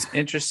who is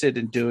interested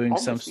in doing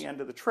almost the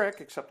end of the trick,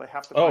 except they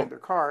have to find their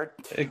card.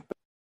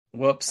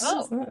 Whoops.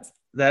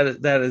 That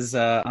is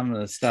I'm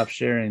going to stop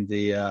sharing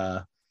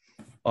the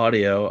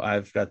audio.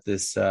 I've got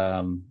this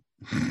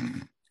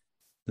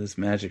this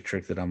magic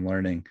trick that I'm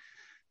learning.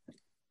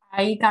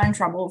 I got in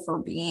trouble for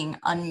being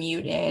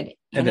unmuted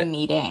in a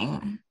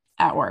meeting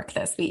at work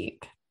this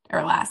week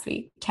or last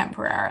week,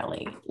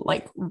 temporarily,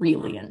 like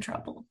really in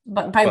trouble.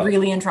 But by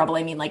really in trouble,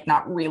 I mean like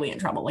not really in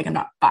trouble, like I'm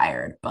not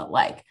fired, but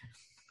like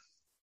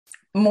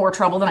more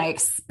trouble than I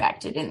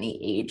expected in the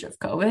age of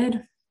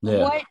COVID.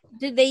 Yeah. What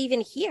did they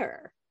even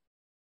hear?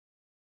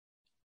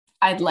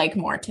 I'd like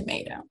more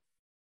tomato.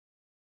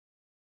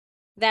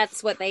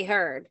 That's what they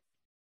heard.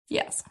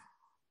 Yes.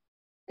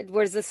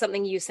 Was this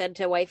something you said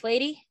to wife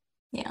lady?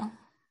 Yeah.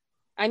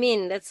 I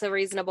mean, that's a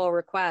reasonable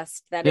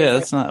request.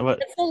 That's not what.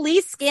 It's the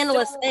least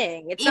scandalous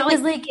thing. It's it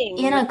was like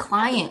in a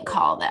client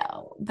call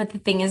though. But the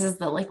thing is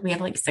that like we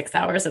have like 6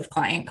 hours of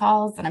client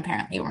calls, and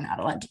apparently we're not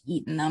allowed to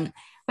eat in them,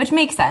 which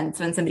makes sense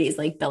when somebody's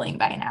like billing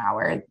by an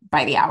hour,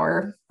 by the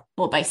hour,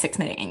 well, by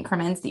 6-minute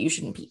increments that you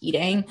shouldn't be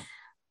eating.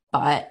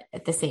 But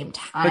at the same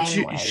time,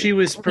 But she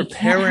was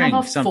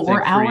preparing something for you.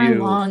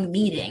 4-hour-long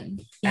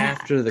meeting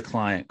after the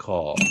client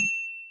call.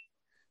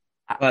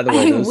 By the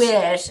way, I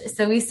wish.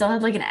 So we still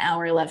had like an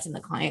hour left in the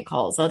client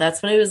call. So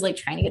that's what I was like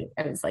trying to get.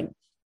 I was like,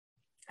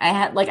 I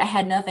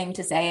had nothing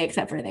to say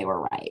except for they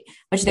were right,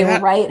 which they were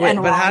right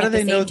and wrong how do at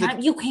they the know same time.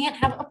 You can't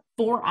have a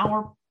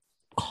 4-hour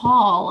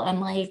call.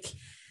 And like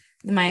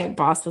my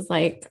boss was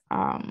like,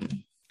 all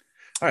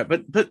right,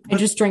 but I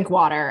just drink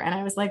water. And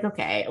I was like,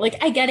 okay,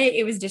 like I get it.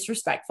 It was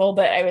disrespectful,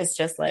 but I was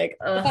just like,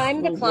 if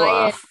I'm the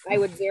client, I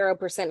would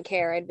 0%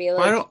 care. I'd be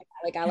like,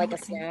 Like I like a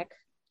snack.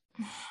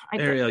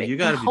 Ariel, you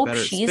got to be better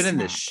at spinning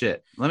this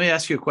shit. Let me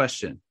ask you a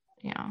question.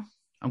 Yeah.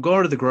 I'm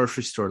going to the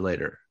grocery store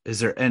later. Is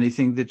there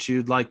anything that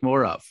you'd like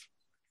more of?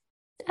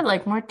 I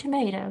like more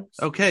tomatoes.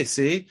 Okay,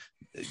 see?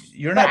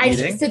 You're not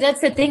eating. So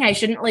that's the thing. I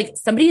shouldn't like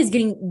somebody is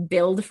getting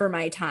billed for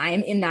my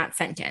time in that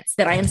sentence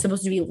that I am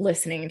supposed to be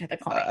listening to the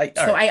client.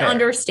 I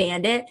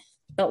understand it,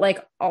 but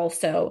like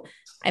also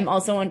I'm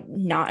also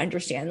not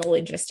understand the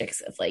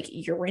logistics of like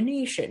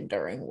urination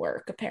during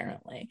work,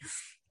 apparently.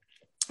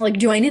 Like,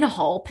 do I need a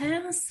hall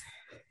pass?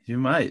 You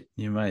might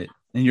in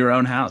your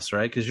own house,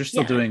 right? Because you're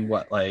still doing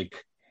what,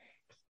 like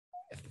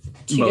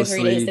 2 to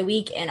 3 days a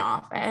week in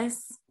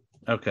office.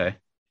 Okay.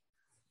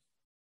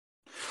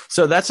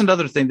 So that's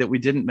another thing that we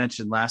didn't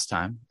mention last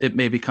time. It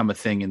may become a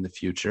thing in the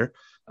future.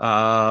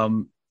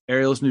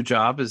 Ariel's new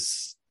job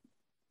is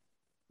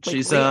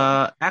she's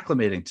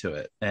acclimating to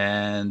it,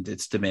 and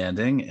it's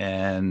demanding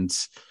and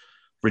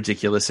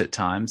ridiculous at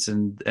times.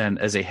 And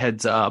as a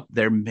heads up,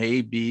 there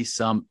may be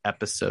some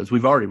episodes.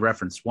 We've already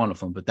referenced one of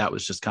them, but that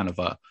was just kind of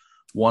a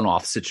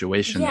one-off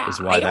situation. Yeah, is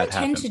why that happened.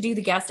 I tend to do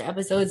the guest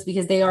episodes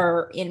because they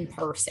are in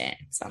person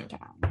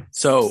sometimes.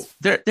 So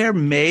there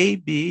may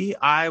be,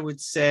 I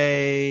would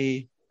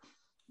say,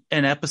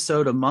 an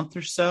episode a month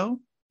or so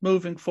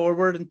moving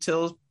forward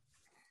until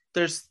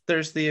there's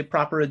the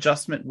proper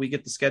adjustment. We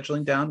get the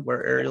scheduling down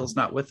where Ariel's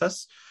not with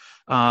us.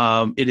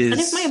 It is.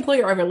 And if my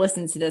employer ever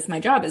listens to this, my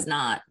job is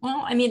not.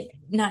 Well, I mean,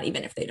 not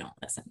even if they don't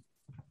listen.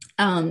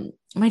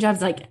 My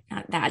job's like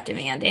not that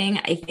demanding.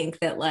 I think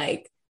that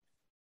like,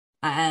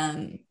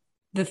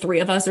 the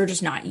three of us are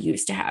just not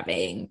used to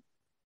having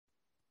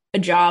a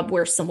job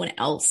where someone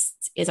else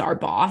is our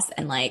boss.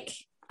 And like,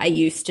 I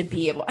used to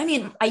be able, I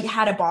mean, I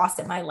had a boss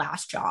at my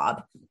last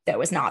job that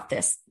was not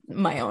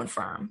my own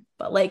firm,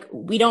 but like,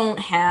 we don't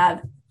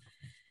have,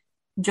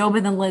 Job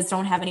and Liz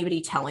don't have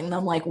anybody telling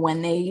them like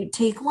when they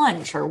take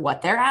lunch or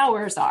what their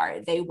hours are.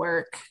 They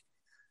work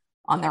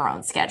on their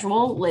own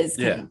schedule. Liz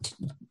can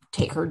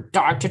take her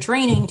dog to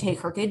training,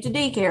 take her kid to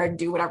daycare,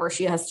 do whatever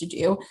she has to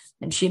do.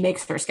 And she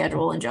makes her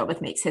schedule and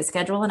Jobeth makes his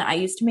schedule. And I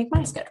used to make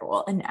my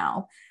schedule. And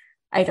now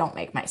I don't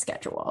make my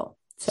schedule.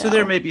 So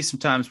there may be some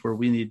times where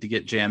we need to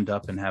get jammed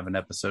up and have an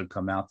episode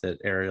come out that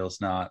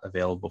Ariel's not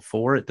available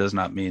for. It does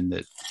not mean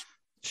that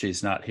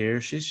she's not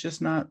here. She's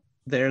just not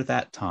there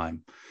that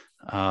time.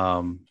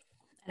 And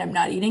I'm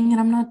not eating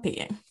and I'm not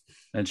peeing.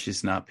 And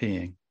she's not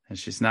peeing and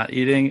she's not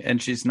eating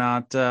and she's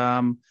not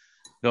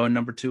going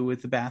number 2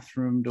 with the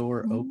bathroom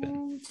door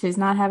open. She's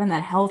not having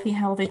that healthy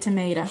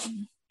tomato.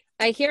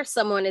 I hear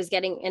someone is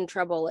getting in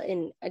trouble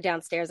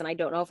downstairs, and I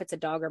don't know if it's a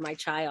dog or my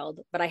child,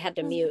 but I had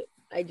to mute.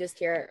 I just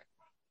hear,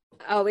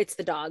 oh, it's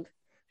the dog.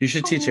 You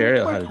should teach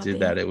Ariel how to do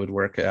that. It would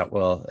work out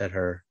well at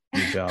her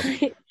new job.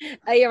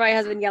 I hear my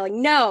husband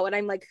yelling, no. And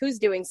I'm like, who's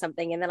doing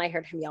something? And then I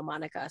heard him yell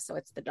Monica. So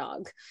it's the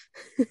dog.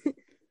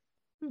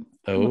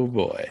 Oh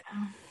boy.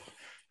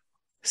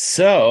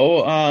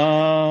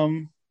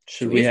 So,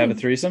 should we have a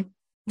threesome?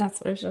 That's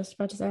what I was just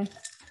about to say.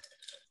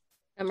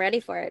 I'm ready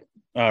for it.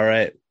 All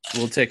right.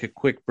 We'll take a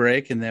quick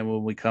break. And then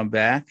when we come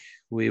back,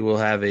 we will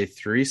have a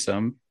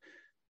threesome.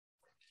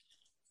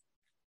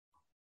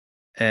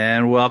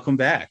 And welcome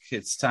back.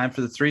 It's time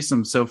for the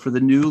threesome. So for the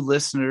new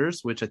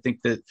listeners, which I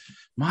think that,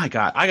 my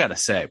God, I got to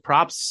say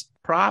props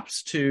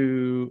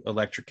to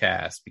Electric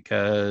Cast,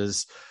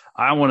 because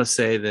I want to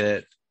say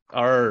that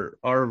our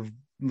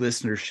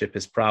listenership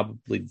has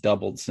probably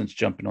doubled since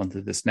jumping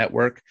onto this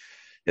network,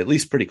 at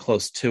least pretty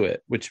close to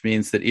it, which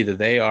means that either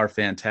they are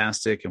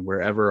fantastic and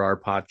wherever our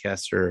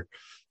podcasts are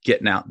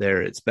getting out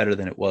there, it's better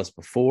than it was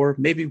before.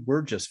 Maybe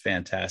we're just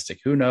fantastic.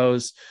 Who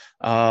knows?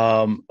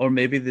 Or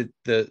maybe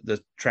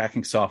the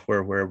tracking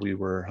software where we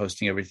were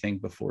hosting everything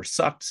before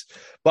sucks.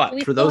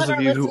 But for those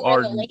of you who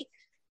are,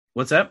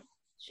 what's that?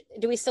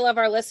 Do we still have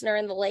our listener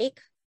in the lake?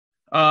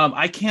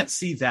 I can't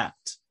see that,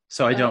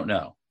 so I don't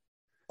know.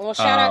 Well,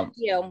 shout out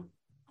to you.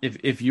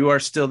 If you are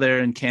still there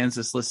in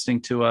Kansas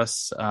listening to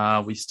us,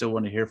 we still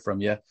want to hear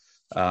from you.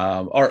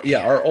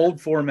 Our old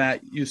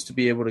format used to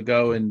be able to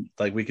go and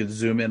like we could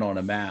zoom in on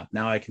a map.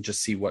 Now I can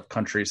just see what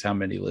countries, how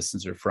many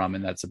listens are from,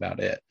 and that's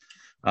about it.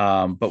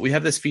 But we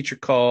have this feature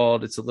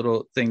called, it's a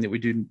little thing that we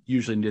do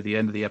usually near the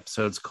end of the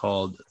episodes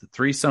called the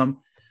threesome.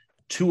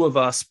 2 of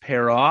us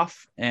pair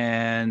off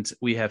and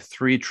we have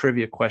 3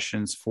 trivia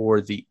questions for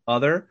the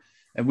other.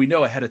 And we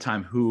know ahead of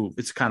time who,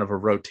 it's kind of a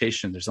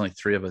rotation. There's only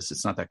 3 of us.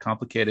 It's not that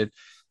complicated.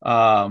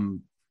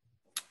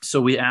 So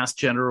we ask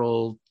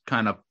general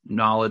kind of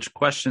knowledge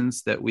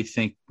questions that we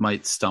think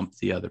might stump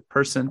the other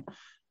person.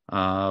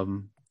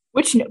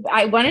 Which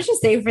I wanted to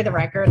say for the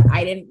record,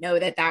 I didn't know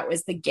that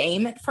was the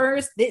game at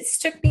first. This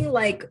took me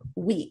like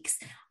weeks.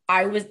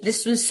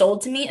 This was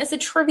sold to me as a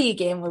trivia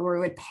game where we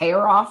would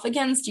pair off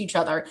against each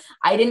other.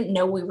 I didn't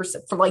know we were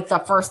for like the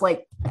first,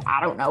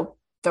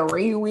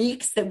 3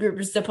 weeks that we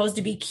were supposed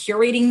to be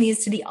curating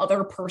these to the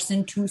other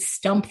person to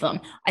stump them.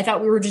 I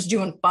thought we were just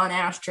doing fun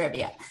ass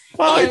trivia.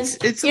 Well,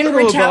 it's in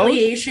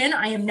retaliation,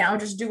 I am now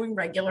just doing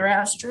regular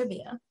ass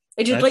trivia.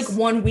 I did like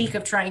 1 week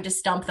of trying to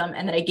stump them,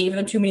 and then I gave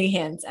them too many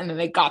hints, and then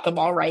they got them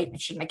all right. I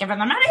shouldn't have given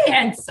them any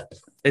hints.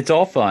 It's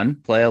all fun.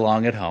 Play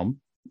along at home.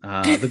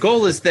 The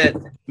goal is that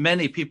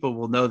many people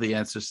will know the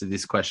answers to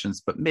these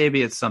questions, but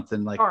maybe it's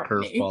something like a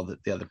curveball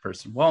that the other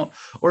person won't,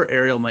 or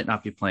Ariel might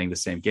not be playing the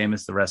same game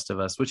as the rest of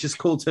us, which is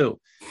cool too.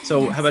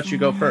 So how about you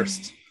go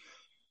first?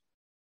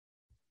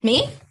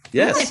 Me?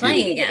 Yes.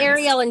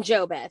 Ariel and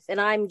JoBeth, and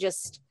I'm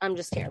just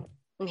here.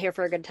 I'm here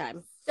for a good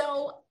time.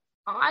 So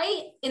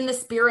I, in the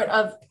spirit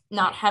of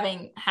not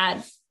having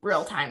had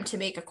real time to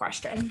make a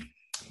question,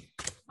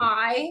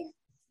 I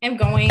am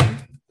going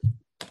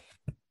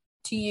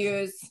to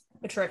use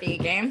a trivia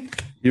game.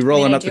 You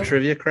rolling up the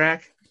trivia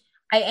crack?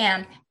 I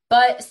am.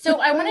 But so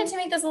I wanted to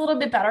make this a little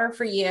bit better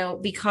for you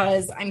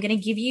because I'm going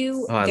to give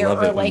you. Oh, I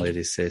love it when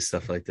ladies say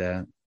stuff like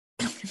that.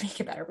 Make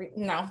it better.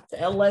 No,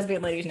 a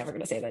lesbian lady's never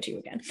going to say that to you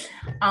again.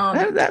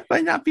 That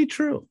might not be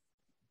true.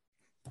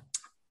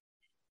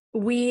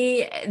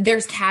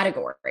 There's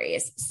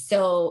categories.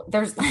 So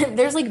there's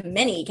like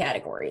many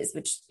categories,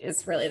 which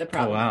is really the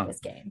problem with this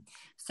game.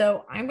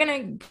 So I'm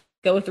going to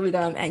go through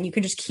them and you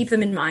can just keep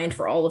them in mind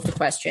for all of the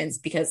questions,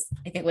 because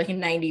I think like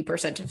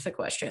 90% of the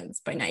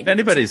questions by 90%. If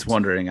anybody's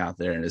wondering out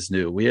there and is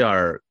new, we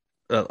are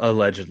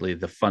allegedly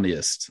the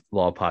funniest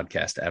law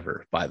podcast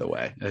ever, by the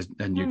way.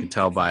 And you can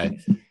tell by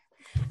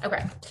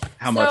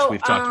how much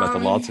we've talked about the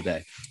law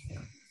today.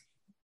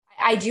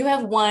 I do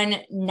have one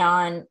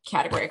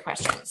non-category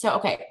question. So,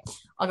 okay,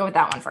 I'll go with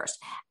that one first.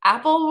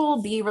 Apple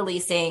will be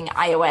releasing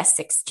iOS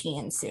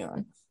 16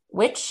 soon,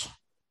 which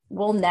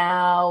will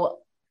now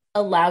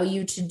allow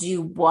you to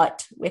do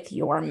what with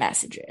your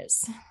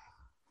messages?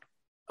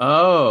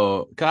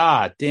 Oh,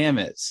 God damn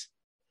it.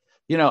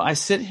 You know, I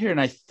sit here and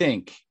I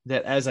think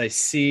that as I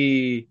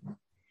see,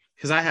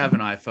 because I have an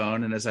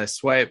iPhone, and as I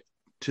swipe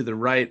to the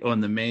right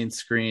on the main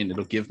screen,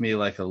 it'll give me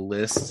like a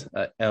list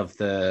of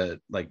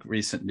the like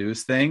recent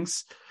news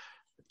things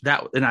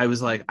and I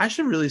was like, I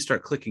should really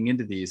start clicking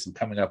into these and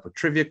coming up with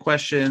trivia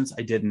questions.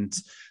 I didn't.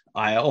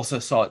 I also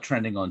saw it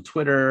trending on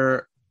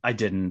Twitter. I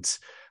didn't.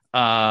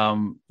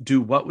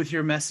 Do what with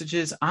your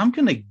messages? I'm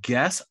going to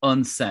guess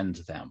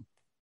unsend them.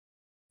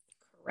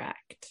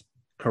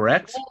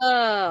 Correct?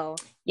 Oh.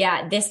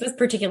 Yeah, this was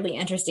particularly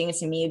interesting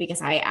to me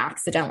because I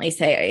accidentally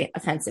say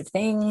offensive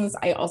things.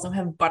 I also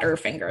have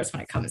butterfingers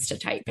when it comes to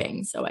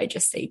typing, so I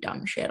just say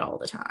dumb shit all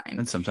the time.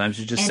 And sometimes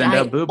you just send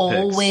out boob pics.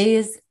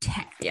 Always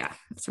yeah,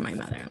 to my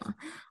mother-in-law.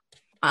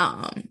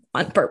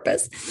 On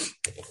purpose.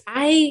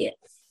 I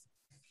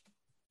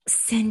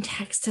send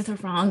text to the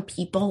wrong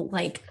people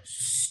like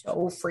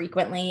so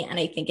frequently, and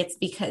I think it's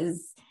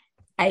because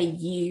I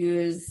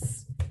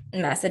use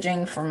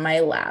messaging from my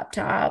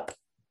laptop,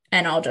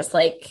 and I'll just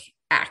like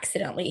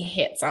accidentally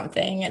hit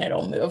something and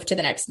it'll move to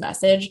the next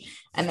message,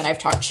 and then I've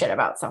talked shit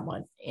about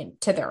someone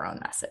to their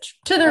own message,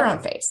 to their own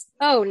face.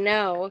 Oh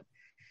no,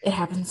 it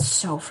happens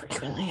so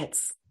frequently.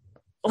 It's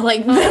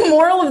like the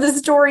moral of the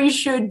story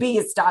should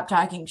be stop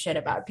talking shit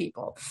about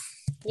people.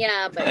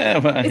 Yeah,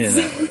 but it's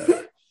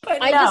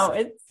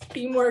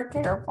be more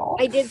careful.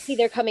 I did see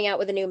they're coming out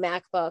with a new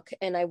MacBook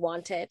and I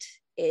want it.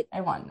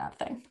 I want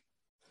nothing.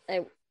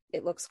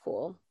 It looks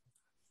cool.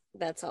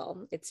 That's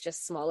all. It's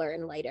just smaller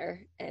and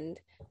lighter, and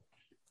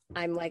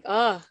I'm like,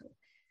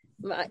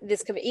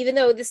 even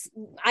though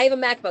I have a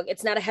MacBook,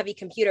 it's not a heavy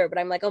computer, but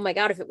I'm like, oh my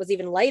God, if it was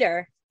even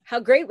lighter,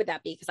 how great would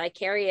that be? Because I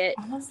carry it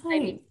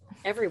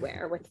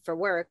everywhere for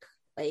work.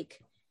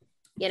 Like,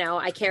 you know,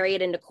 I carry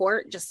it into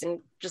court just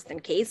in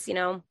case, you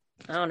know,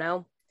 I don't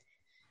know.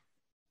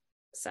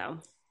 So.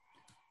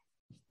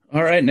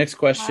 All right. Next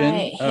question.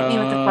 Hit me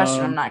with the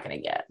question I'm not going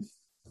to get.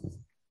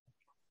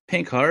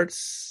 Pink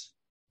hearts.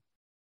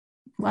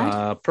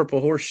 What?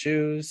 Purple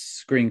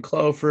horseshoes, green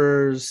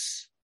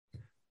clovers,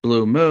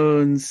 blue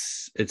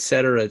moons,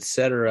 etc.,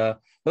 etc.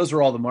 Those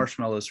were all the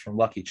marshmallows from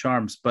Lucky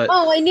Charms. But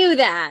I knew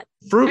that.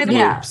 Fruit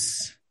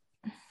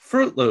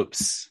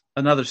Loops,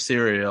 another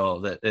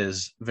cereal that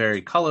is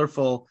very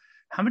colorful.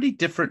 How many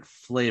different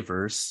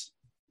flavors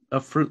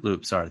of Fruit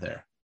Loops are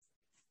there?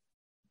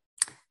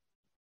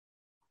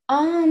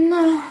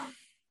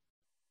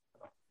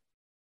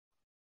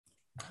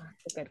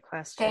 That's a good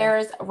question.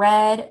 There's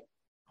red,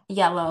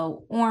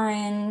 yellow,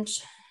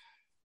 orange,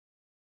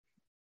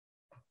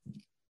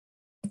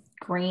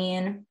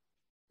 green,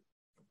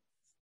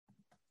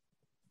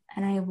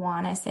 and I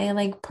want to say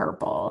like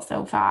purple.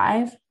 So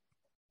 5.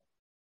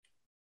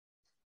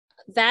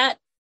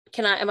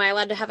 Am I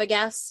allowed to have a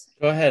guess?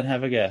 Go ahead,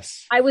 have a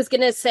guess. I was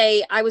going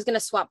to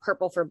swap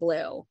purple for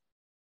blue.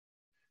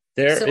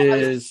 But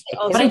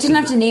I didn't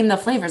have to name the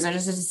flavors. I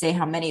just had to say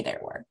how many there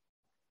were.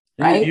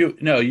 Right?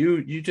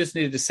 You just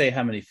needed to say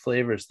how many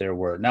flavors there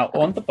were. Now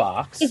on the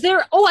box. Is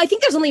there? Oh, I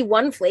think there's only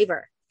one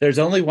flavor. There's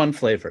only one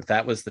flavor.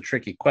 That was the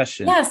tricky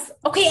question. Yes.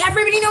 Okay,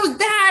 everybody knows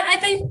that. I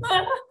think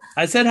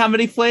I said how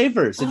many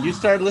flavors, and you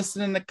started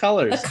listing the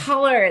colors. The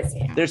colors.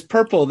 Yeah. There's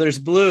purple, there's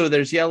blue,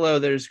 there's yellow,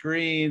 there's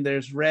green,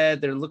 there's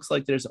red, there looks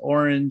like there's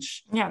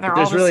orange. Yeah, they're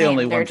there's all really same.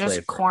 Only they're one just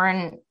flavor.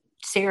 Corn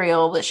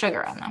cereal with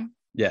sugar in them.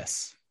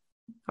 Yes.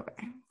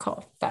 Okay,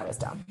 cool. That was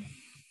dumb.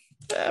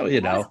 You That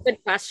was know. a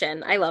good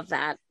question. I love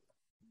that.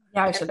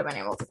 Yeah, I should have been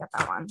able to get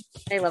that one.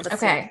 I love it.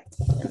 Okay.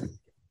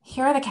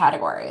 Here are the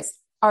categories: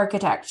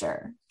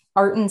 architecture,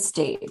 art and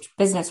stage,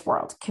 business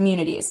world,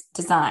 communities,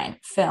 design,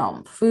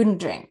 film, food and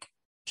drink,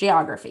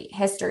 geography,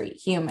 history,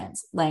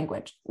 humans,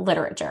 language,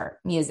 literature,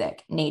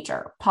 music,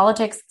 nature,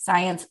 politics,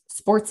 science,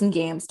 sports and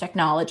games,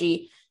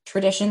 technology,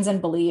 traditions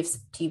and beliefs,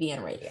 TV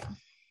and radio.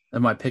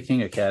 Am I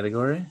picking a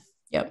category?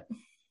 Yep.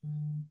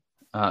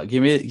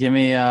 Give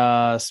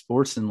me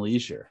sports and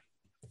leisure.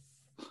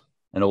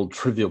 An old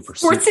Trivial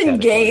Pursuit. Sports and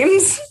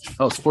games.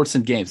 Oh, sports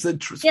and games.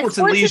 Sports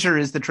and leisure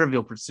is the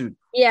Trivial Pursuit.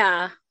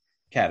 Yeah.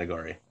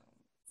 Category.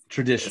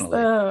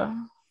 Traditionally.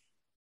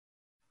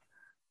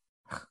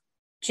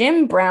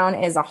 Jim Brown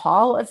is a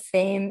Hall of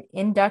Fame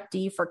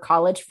inductee for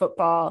college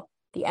football,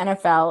 the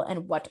NFL,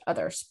 and what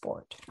other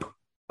sport?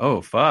 Oh,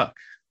 fuck.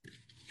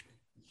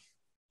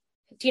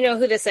 Do you know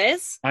who this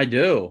is? I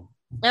do.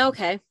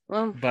 Okay.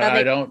 Well,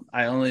 but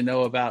I only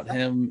know about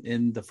him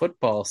in the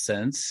football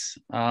sense.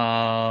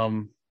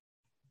 I'm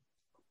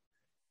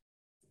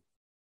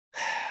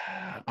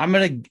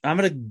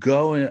gonna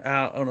go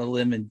out on a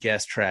limb and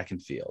guess track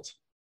and field.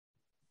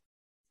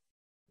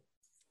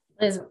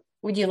 Liz,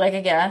 would you like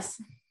a guess?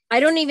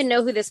 I don't even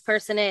know who this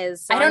person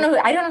is. So I don't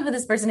know who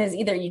this person is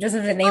either. You just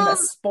have to name a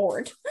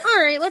sport.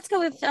 All right, let's go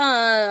with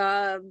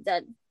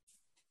the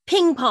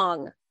ping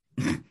pong.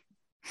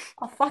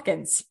 A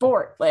fucking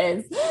sport,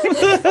 Liz.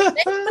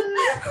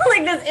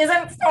 Like, this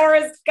isn't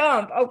Forrest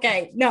Gump.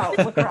 Okay, no,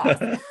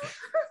 lacrosse.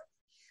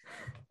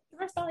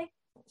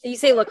 You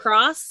say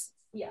lacrosse?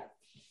 Yeah.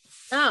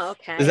 Oh,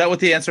 okay. Is that what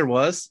the answer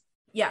was?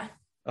 Yeah.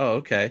 Oh,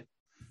 okay.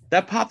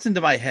 That popped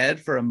into my head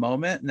for a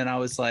moment, and then I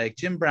was like,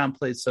 Jim Brown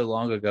played so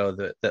long ago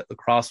that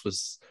lacrosse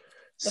was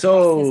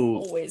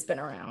always been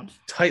around.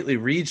 Tightly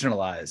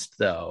regionalized,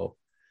 though.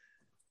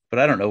 But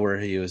I don't know where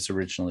he was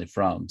originally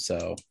from.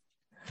 So,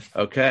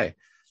 okay.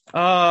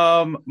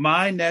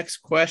 My next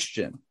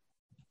question: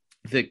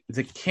 the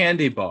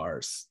candy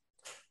bars,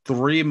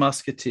 Three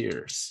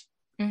Musketeers.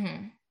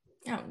 Mm-hmm.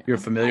 Oh, no. You're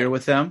familiar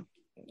with them?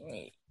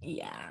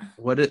 Yeah.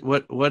 What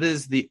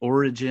is the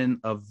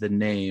origin of the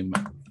name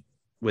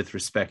with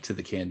respect to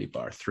the candy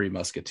bar, Three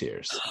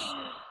Musketeers?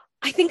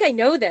 I think I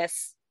know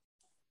this.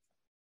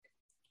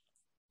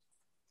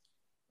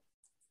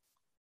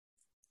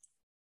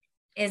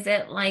 Is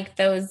it like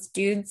those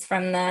dudes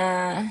from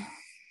the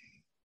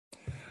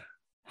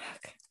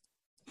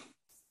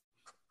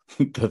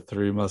The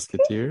Three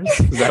Musketeers?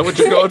 Is that what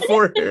you're going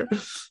for here?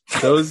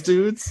 Those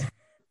dudes?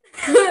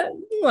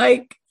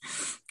 Like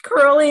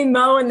Curly,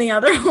 Moe, and the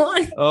other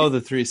one? Oh,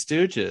 the Three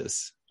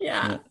Stooges.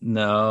 Yeah.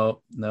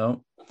 No.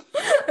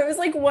 I was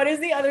like, what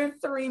is the other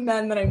three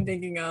men that I'm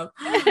thinking of?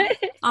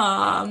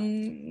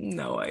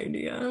 No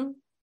idea.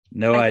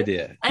 No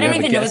idea. I don't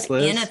even know it's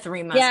in a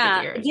Three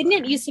Musketeers. Yeah. Didn't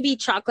it used to be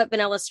chocolate,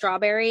 vanilla,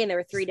 strawberry, and there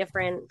were three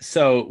different?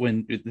 So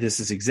this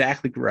is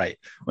exactly right.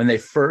 When they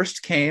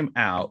first came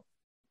out,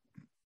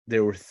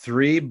 there were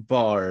three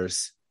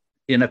bars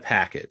in a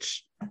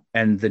package,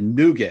 and the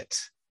nougat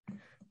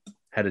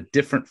had a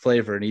different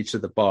flavor in each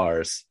of the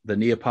bars, the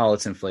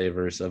Neapolitan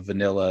flavors of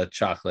vanilla,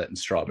 chocolate, and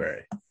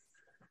strawberry.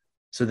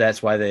 So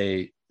that's why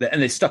they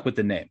stuck with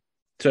the name.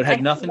 So it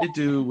had nothing to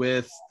do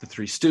with the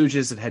Three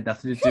Stooges. It had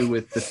nothing to do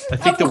with I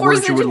think the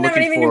word you were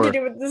looking for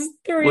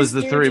was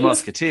the Three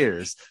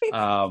Musketeers.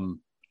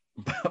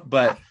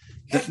 But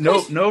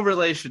no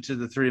relation to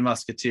the Three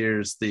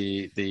Musketeers,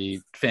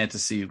 the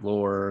fantasy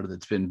lore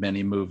that's been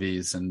many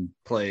movies and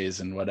plays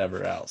and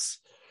whatever else.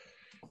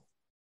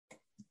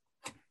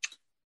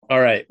 All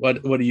right,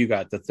 what do you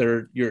got?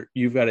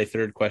 You've got a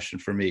third question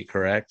for me,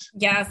 correct?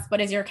 Yes. What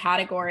is your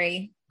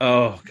category?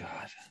 Oh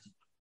God,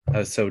 I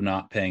was so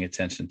not paying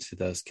attention to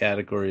those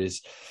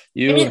categories.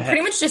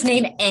 Pretty much just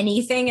name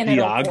anything and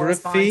it'll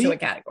correspond to a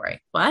category.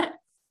 What?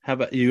 How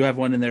about you have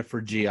one in there for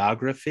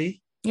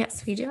geography?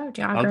 Yes, we do have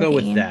geography. I'll go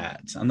with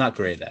that. I'm not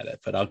great at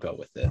it, but I'll go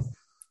with it.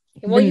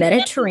 Well, the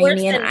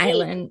Mediterranean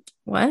island.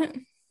 What?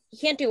 You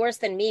can't do worse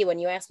than me when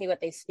you ask me what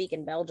they speak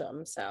in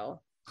Belgium. So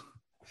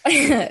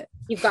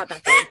you've got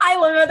that thing. I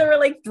love how there were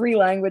like three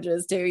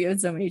languages too. You had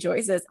so many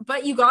choices,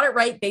 but you got it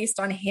right based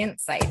on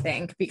hints, I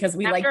think, because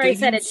we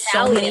gave you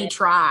so many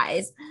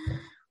tries.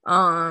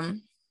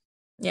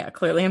 Yeah,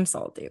 clearly I'm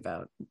salty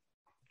about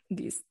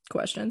these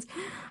questions.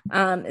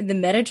 The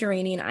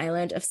Mediterranean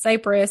island of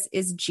Cyprus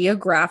is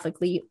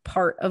geographically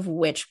part of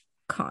which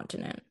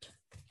continent?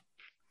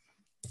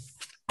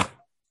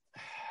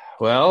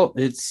 Well,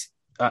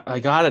 I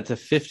got it to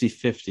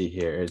 50-50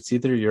 here. It's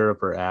either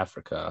Europe or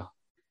Africa.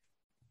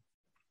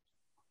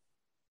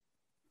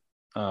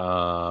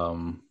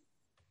 I'm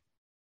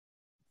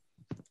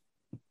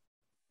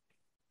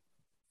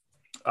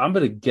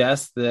going to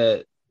guess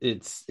that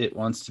it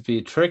wants to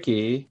be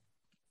tricky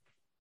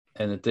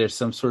and that there's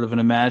some sort of an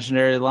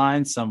imaginary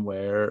line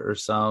somewhere or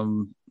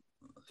some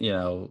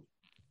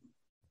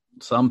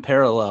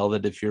parallel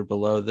that if you're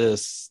below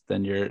this,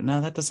 then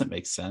no, that doesn't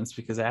make sense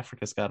because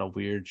Africa's got a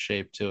weird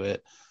shape to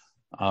it.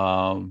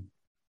 I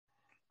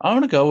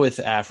want to go with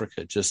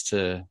Africa just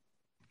to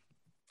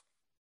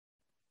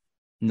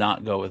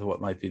not go with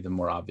what might be the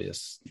more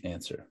obvious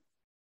answer.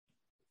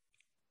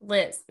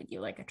 Liz, would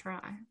you like a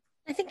try?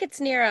 I think it's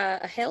near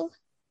a hill.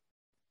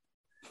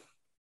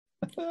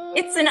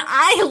 It's an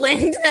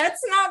island.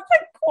 That's not the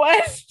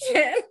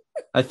question.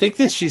 I think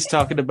that she's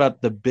talking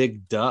about the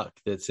Big Duck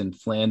that's in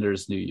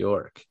Flanders, New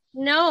York.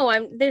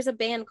 No, there's a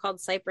band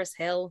called Cypress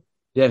Hill.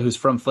 Yeah, who's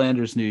from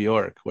Flanders, New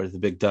York, where the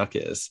Big Duck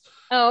is.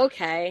 Oh,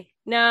 okay.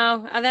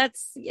 No,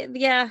 that's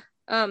yeah.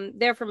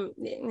 They're from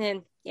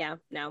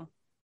no.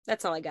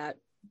 That's all I got.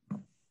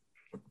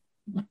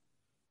 All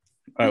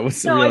right,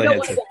 what's the real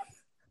answer?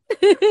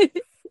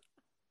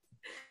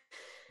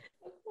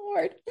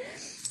 Lord.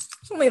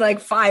 It's only like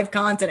 5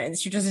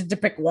 continents. You just had to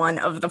pick one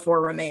of the 4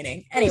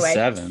 remaining. Anyway.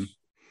 7.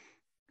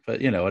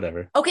 But,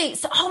 whatever. Okay,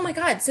 so, oh my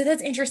God. So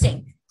that's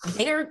interesting.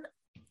 I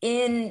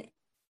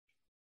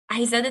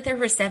said that there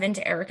were 7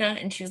 to Erica,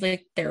 and she was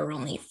like, there were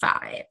only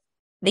 5.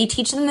 They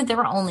teach them that there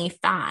were only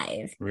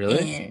 5.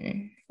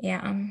 Really?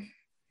 Yeah.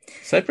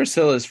 Cypress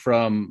Hill is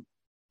from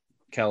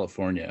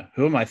California.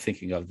 Who am I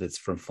thinking of that's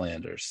from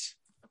Flanders?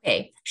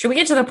 Okay. Should we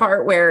get to the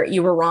part where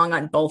you were wrong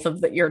on both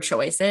of your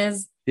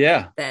choices?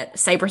 Yeah. That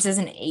Cyprus is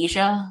in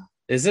Asia.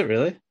 Is it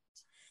really?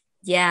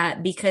 Yeah,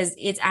 because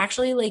it's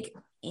actually like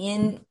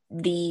in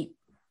the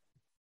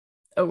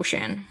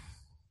ocean.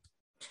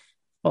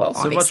 Well,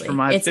 so much for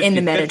my it's 50, in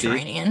the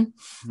Mediterranean.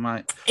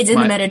 It's in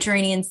the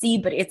Mediterranean Sea,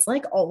 but it's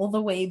like all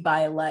the way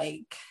by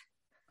like.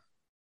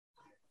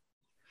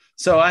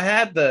 So I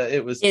had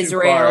it was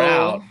Israel, too far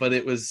out, but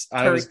it was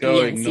I was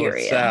going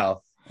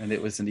north-south, and it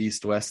was an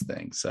east-west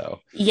thing. So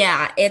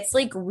yeah, it's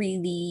like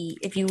really,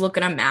 if you look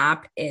at a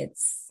map,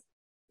 it's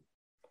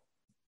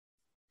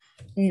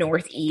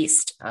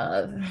northeast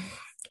of.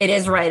 It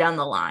is right on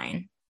the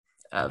line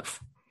of.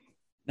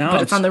 No,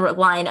 but it's on the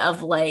line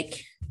of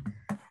like.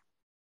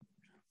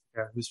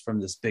 Who's from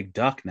this Big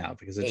Duck now?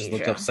 Because I just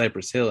looked up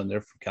Cypress Hill, and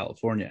they're from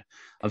California.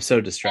 I'm so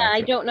distracted. Yeah,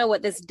 I don't know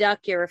what this duck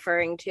you're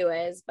referring to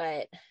is,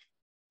 but.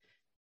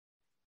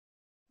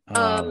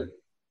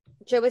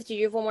 Joseph, do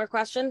you have one more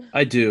question?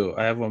 I do.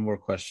 I have one more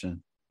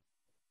question.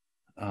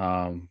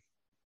 Okay,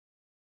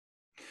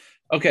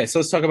 so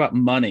let's talk about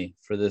money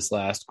for this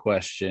last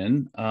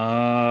question.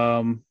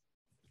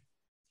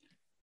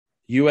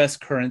 U.S.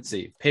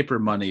 currency, paper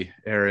money,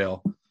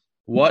 Ariel.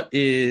 What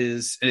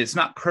is, and it's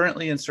not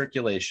currently in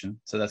circulation,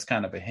 so that's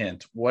kind of a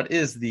hint. What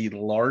is the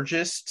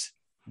largest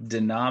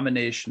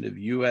denomination of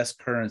U.S.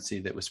 currency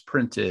that was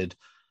printed,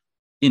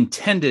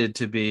 intended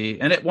to be,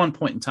 and at one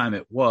point in time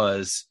it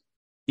was,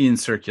 in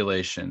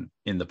circulation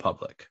in the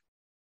public?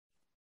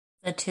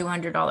 The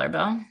 $200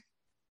 bill?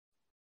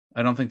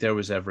 I don't think there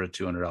was ever a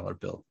 $200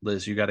 bill.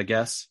 Liz, you got a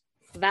guess?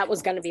 That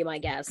was going to be my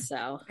guess.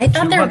 So I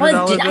thought there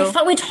was. I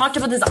thought we talked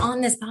about this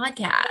on this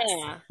podcast.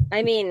 Yeah,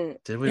 I mean,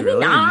 did we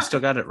really? You still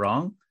got it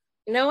wrong?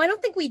 No, I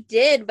don't think we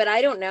did, but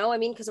I don't know. I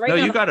mean, because now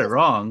you got it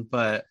wrong,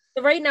 but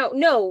right now,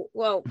 no.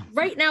 Well,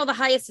 right now the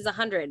highest is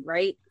 100,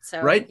 right?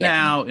 So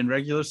now in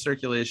regular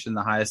circulation,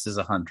 the highest is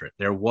 100.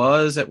 There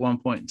was at one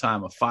point in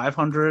time a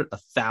 500,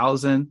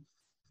 1,000,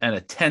 and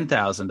a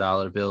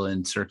 $10,000 bill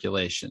in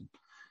circulation.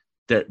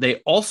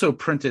 They also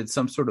printed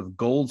some sort of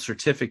gold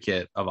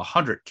certificate of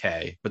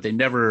 100K, but they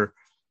never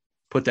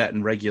put that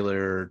in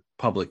regular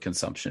public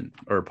consumption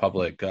or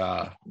public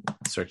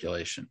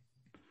circulation.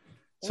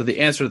 So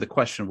the answer to the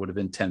question would have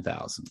been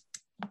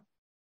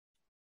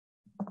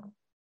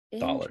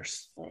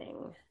 $10,000.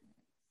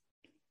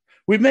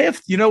 We may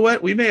have,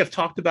 we may have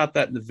talked about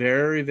that in the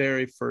very,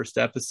 very first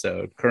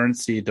episode,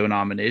 currency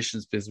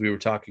denominations, because we were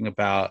talking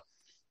about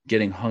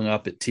getting hung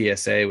up at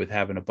TSA with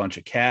having a bunch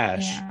of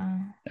cash. Yeah.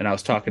 And I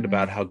was talking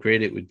about how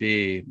great it would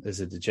be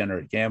as a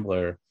degenerate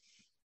gambler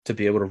to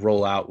be able to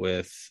roll out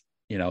with,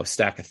 a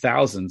stack of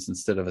thousands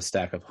instead of a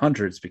stack of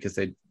hundreds, because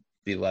they'd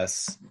be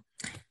less.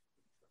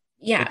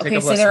 Yeah. Okay.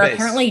 So there are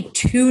currently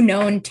 2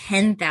 known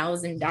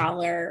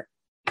 $10,000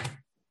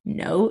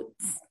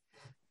 notes.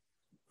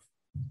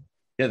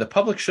 Yeah. The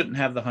public shouldn't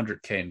have the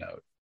 100K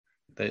note.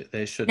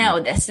 They shouldn't.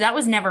 No, that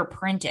was never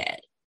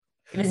printed.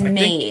 It was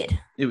made.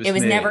 It was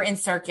made. Never in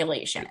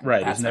circulation.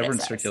 Right. It was never in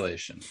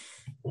circulation.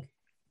 Let's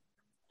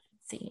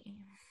see.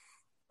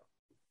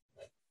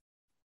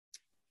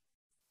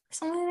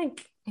 Something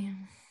like, yeah.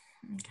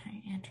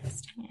 Okay.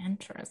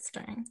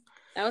 Interesting.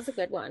 That was a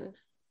good one.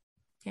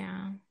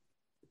 Yeah.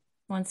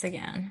 Once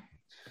again.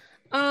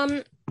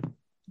 Can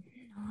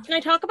I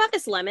talk about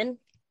this lemon?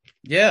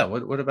 Yeah.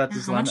 What about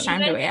this lemon? How much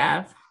time do we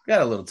have? We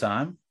got a little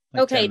time.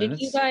 Like okay.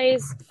 Did you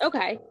guys?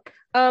 Okay.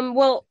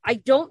 Well, I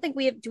don't think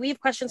do we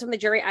have questions from the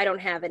jury? I don't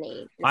have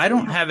any. I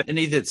don't have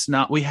any that's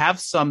not. We have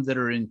some that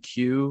are in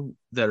queue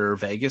that are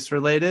Vegas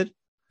related,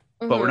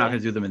 but we're not going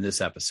to do them in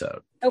this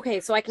episode. Okay,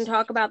 so I can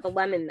talk about the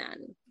lemon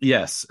then.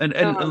 Yes, and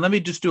let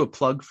me just do a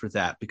plug for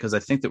that, because I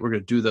think that we're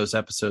going to do those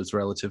episodes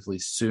relatively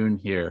soon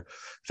here.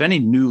 If any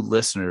new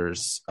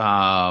listeners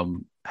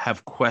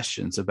have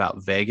questions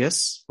about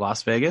Vegas,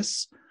 Las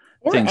Vegas,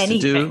 or things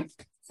anything. to do,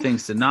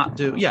 things to not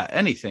do,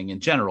 anything in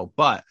general,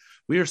 but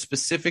we are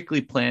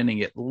specifically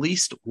planning at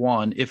least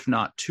 1, if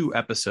not 2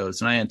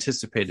 episodes. And I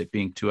anticipate it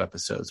being 2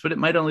 episodes, but it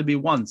might only be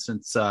 1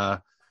 since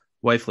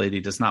wife lady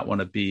does not want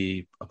to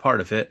be a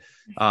part of it.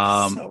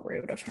 So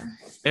rude of her.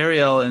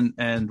 Ariel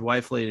and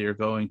wife lady are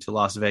going to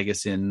Las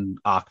Vegas in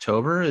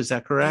October. Is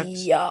that correct?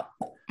 Yup.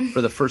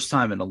 For the first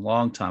time in a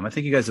long time. I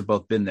think you guys have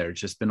both been there. It's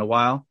just been a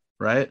while,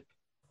 right?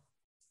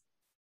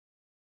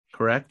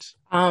 Correct?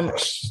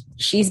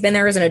 She's been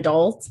there as an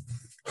adult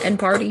and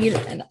partied,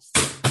 and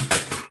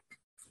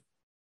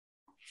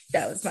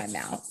that was my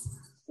mouth.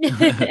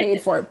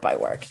 Paid for it by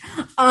work.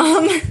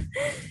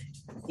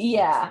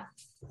 Yeah.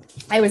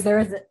 I was there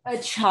as a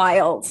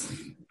child.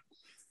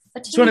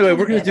 So anyway,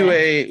 we're going to do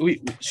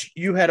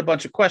you had a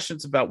bunch of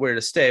questions about where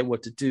to stay,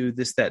 what to do,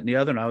 this, that, and the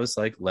other. And I was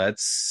like,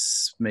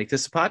 let's make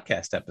this a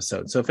podcast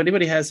episode. So if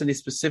anybody has any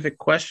specific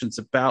questions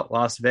about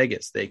Las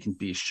Vegas, they can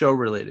be show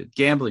related,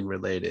 gambling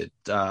related,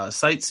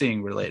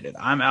 sightseeing related.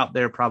 I'm out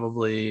there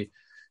probably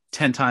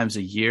 10 times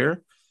a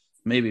year,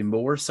 maybe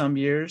more some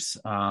years.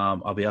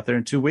 I'll be out there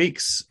in 2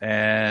 weeks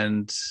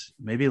and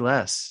maybe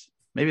less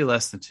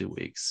than 2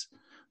 weeks.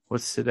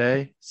 What's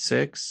today?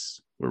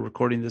 6. We're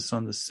recording this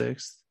on the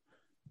 6th.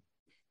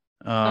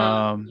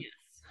 Yes.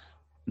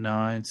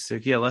 9,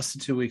 6. Yeah, less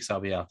than 2 weeks I'll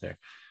be out there.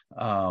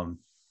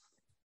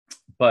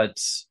 But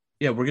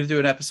yeah, we're going to do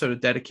an episode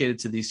dedicated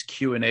to these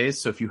Q&As.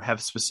 So if you have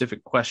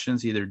specific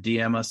questions, either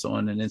DM us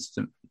on an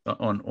instant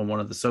on one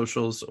of the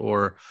socials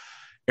or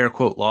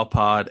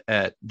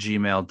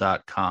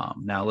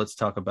airquotelawpod@gmail.com. Now let's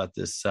talk about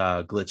this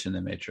glitch in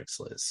the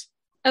Matrix, Liz.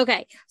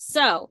 Okay.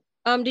 So,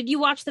 did you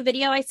watch the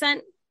video I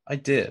sent? I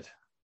did.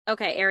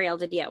 Okay, Ariel,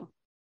 did you?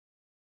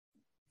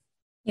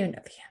 You know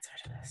the answer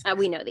to this.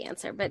 We know the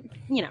answer, but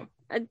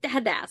I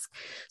had to ask.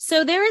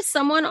 So there is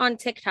someone on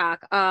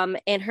TikTok,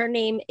 and her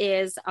name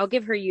is, I'll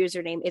give her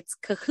username. It's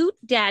Kahoot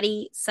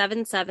Daddy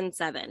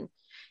 777.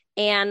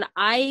 And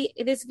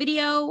this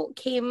video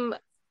came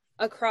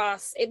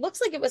across, it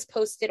looks like it was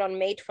posted on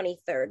May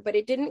 23rd, but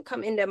it didn't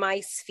come into my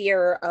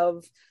sphere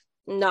of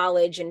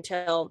knowledge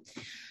until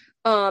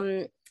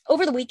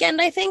over the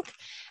weekend, I think.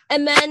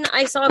 And then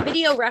I saw a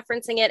video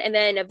referencing it, and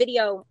then a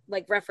video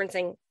like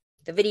referencing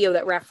the video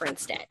that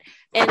referenced it.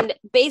 And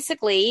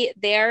basically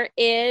there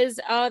is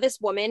this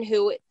woman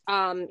who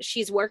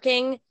she's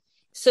working.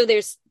 So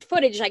there's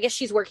footage. I guess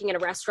she's working in a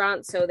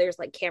restaurant. So there's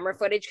like camera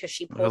footage because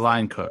she pulls a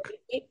line cook.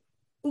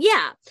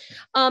 Yeah,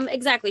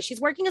 exactly. She's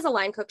working as a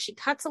line cook. She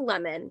cuts a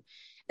lemon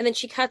and then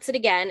she cuts it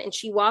again and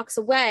she walks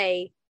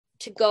away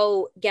to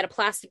go get a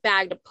plastic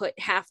bag to put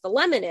half the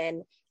lemon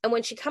in. And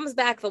when she comes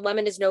back, the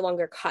lemon is no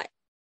longer cut.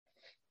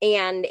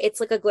 And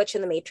it's like a glitch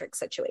in the Matrix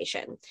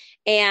situation.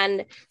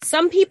 And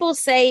some people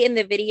say in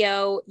the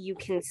video, you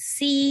can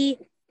see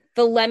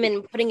the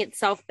lemon putting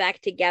itself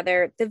back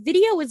together. The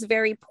video is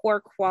very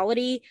poor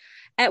quality.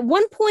 At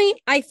one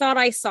point, I thought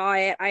I saw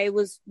it. I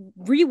was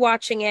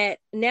rewatching it.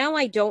 Now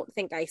I don't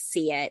think I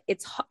see it.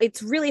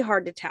 It's really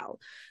hard to tell.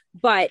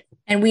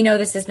 And we know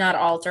this is not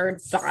altered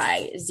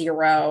by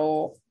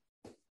zero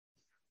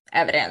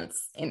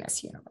evidence in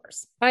this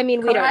universe. I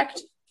mean,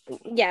 correct?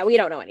 we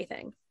don't know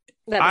anything.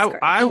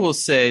 I will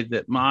say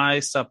that my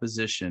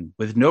supposition,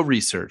 with no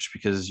research,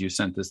 because you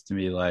sent this to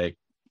me like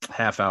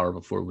half hour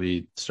before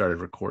we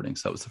started recording,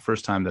 so that was the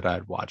first time that I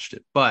had watched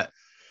it. But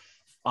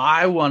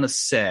I want to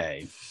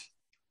say,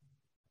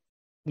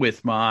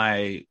 with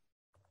my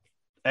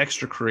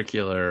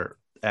extracurricular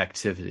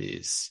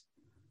activities,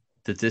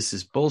 that this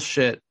is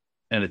bullshit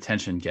and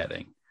attention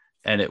getting,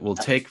 and it will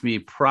take me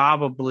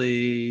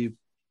probably,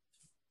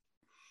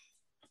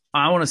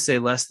 I want to say,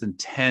 less than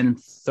 10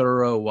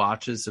 thorough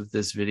watches of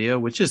this video,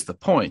 which is the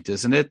point,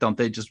 isn't it? Don't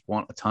they just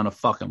want a ton of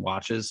fucking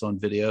watches on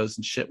videos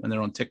and shit when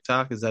they're on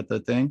TikTok? Is that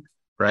the thing?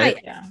 Right?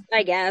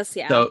 I guess,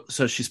 yeah.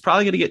 So she's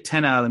probably going to get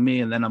 10 out of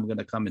me, and then I'm going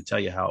to come and tell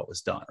you how it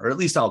was done. Or at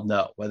least I'll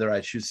know whether I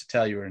choose to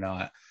tell you or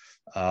not.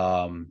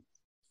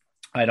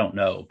 I don't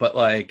know. But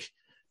like,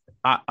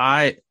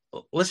 I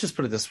let's just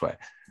put it this way.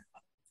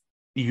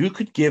 You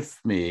could give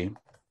me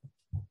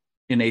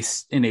in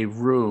a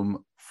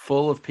room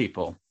full of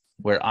people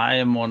where I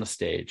am on a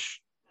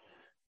stage,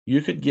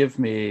 you could give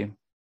me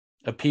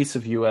a piece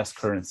of U.S.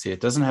 currency.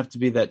 It doesn't have to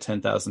be that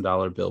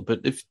 $10,000 bill,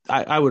 but if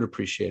I would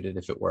appreciate it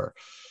if it were.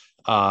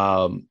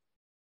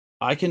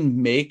 I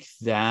can make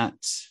that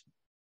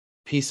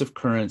piece of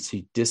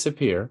currency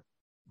disappear.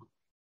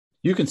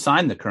 You can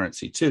sign the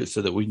currency too,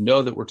 so that we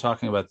know that we're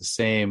talking about the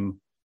same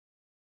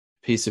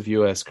piece of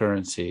U.S.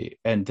 currency.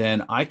 And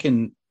then I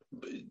can,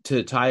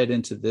 to tie it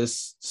into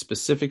this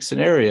specific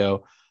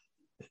scenario,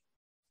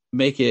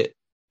 make it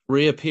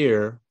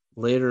reappear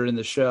later in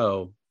the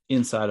show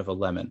inside of a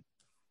lemon.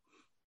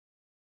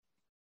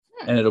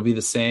 And it'll be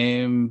the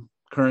same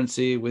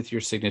currency with your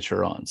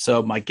signature on.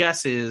 So my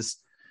guess is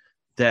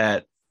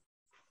that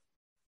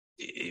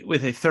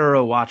with a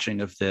thorough watching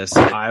of this,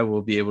 I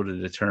will be able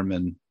to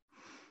determine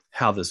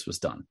how this was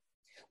done.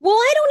 Well,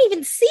 I don't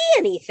even see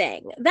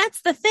anything.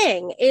 That's the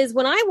thing, is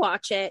when I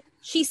watch it,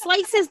 she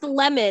slices the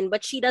lemon,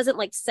 but she doesn't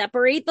like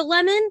separate the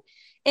lemon.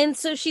 And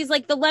so she's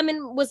like, the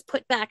lemon was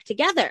put back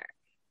together.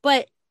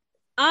 But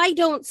I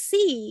don't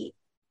see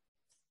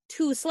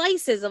 2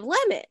 slices of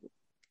lemon.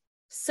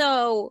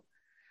 So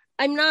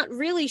I'm not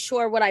really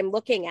sure what I'm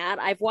looking at.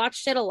 I've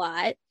watched it a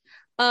lot.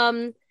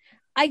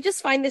 I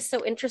just find this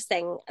so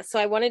interesting. So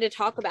I wanted to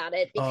talk about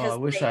it because I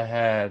wish I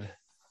had.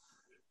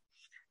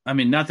 I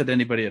mean, not that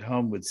anybody at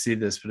home would see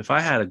this, but if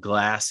I had a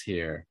glass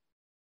here,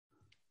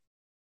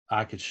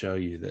 I could show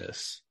you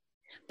this.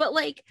 But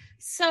like,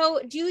 so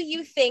do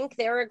you think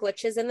there are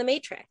glitches in the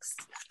Matrix?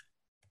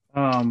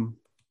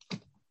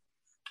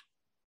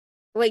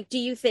 Like, do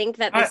you think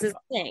that this is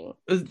a thing?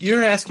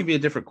 You're asking me a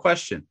different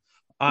question.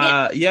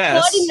 Yes.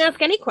 Well, I didn't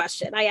ask any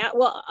question. I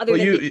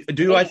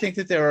think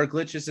that there are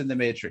glitches in the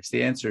Matrix?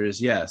 The answer is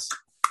yes.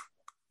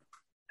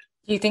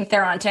 Do you think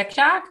they're on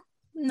TikTok?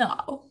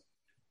 No.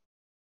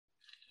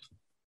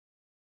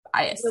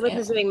 With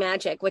is doing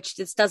magic, which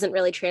just doesn't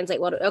really translate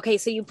well. Okay,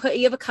 so you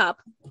have a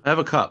cup. I have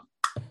a cup.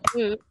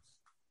 So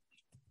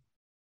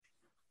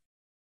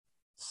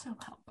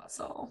help us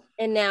all.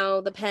 And now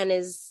the pen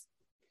is.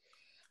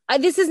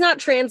 This is not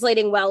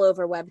translating well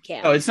over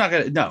webcam. Oh, it's not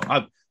gonna. No,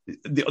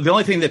 the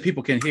only thing that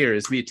people can hear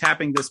is me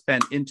tapping this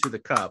pen into the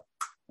cup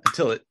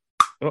until it.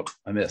 Oh,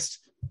 I missed.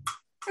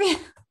 Until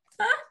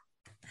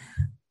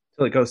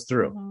it goes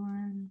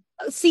through.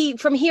 See,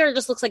 from here, it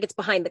just looks like it's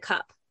behind the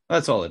cup.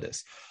 That's all it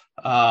is.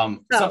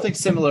 Something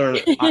similar,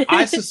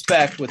 I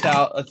suspect,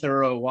 without a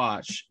thorough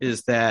watch,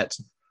 is that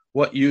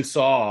what you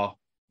saw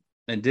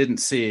and didn't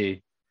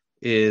see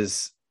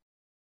is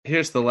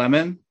here's the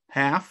lemon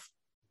half.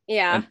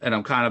 Yeah. And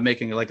I'm kind of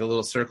making like a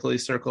little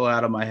circle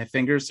out of my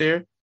fingers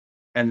here.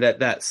 And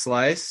that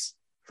slice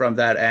from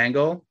that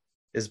angle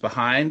is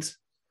behind,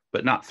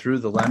 but not through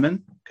the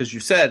lemon, because you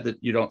said that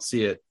you don't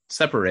see it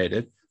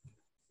separated.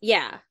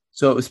 Yeah.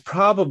 So it was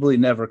probably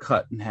never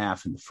cut in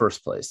half in the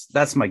first place.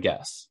 That's my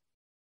guess.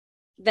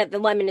 That the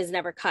lemon is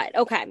never cut.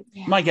 Okay.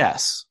 My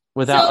guess.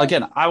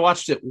 Again, I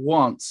watched it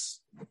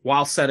once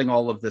while setting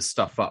all of this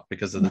stuff up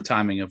because of the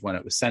timing of when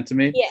it was sent to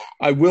me. Yeah.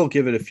 I will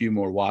give it a few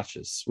more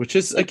watches, which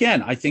is,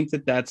 again, I think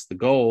that that's the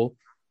goal.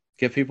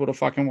 Get people to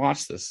fucking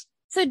watch this.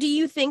 So do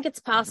you think it's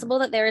possible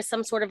that there is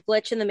some sort of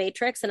glitch in the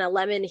Matrix and a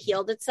lemon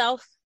healed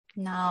itself?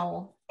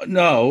 No,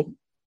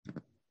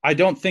 I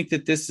don't think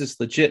that this is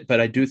legit, but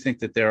I do think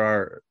that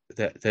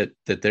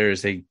that there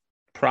is a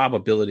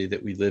probability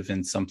that we live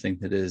in something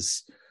that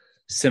is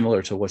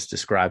similar to what's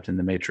described in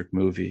the Matrix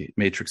movie,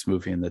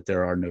 and that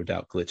there are no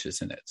doubt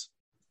glitches in it.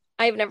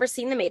 I've never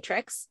seen the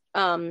Matrix,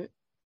 but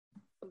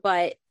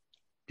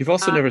you've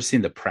also never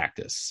seen the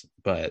practice.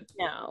 But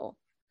no,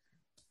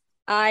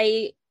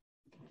 I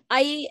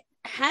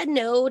had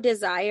no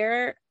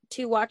desire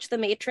to watch the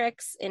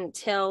Matrix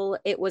until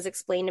it was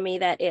explained to me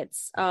that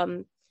it's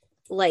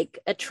like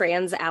a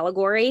trans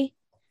allegory,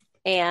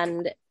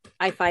 and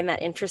I find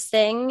that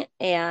interesting.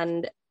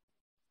 And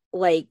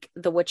like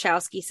the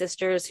Wachowski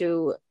sisters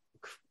who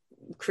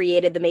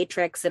created the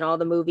Matrix and all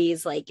the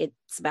movies, like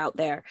it's about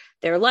their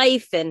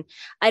life, and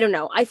I don't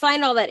know, I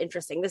find all that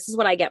interesting. This is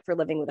what I get for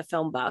living with a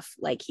film buff.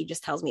 Like, he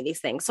just tells me these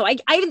things. So I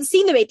haven't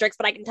seen the Matrix,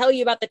 but I can tell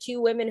you about the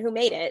two women who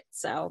made it.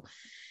 So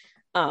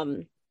so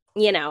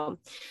now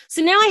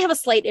I have a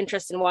slight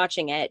interest in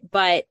watching it,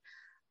 but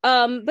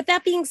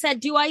that being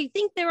said, do I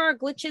think there are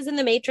glitches in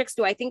the Matrix?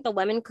 Do I think the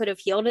lemon could have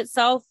healed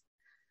itself?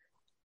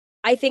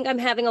 I think I'm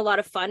having a lot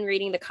of fun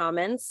reading the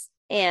comments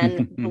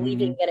and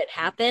believing that it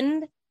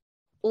happened.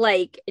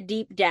 Like,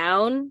 deep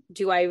down,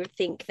 do I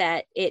think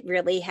that it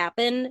really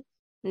happened?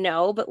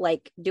 No, but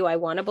like, do I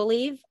want to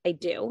believe? I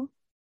do.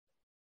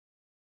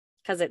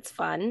 Because it's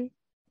fun.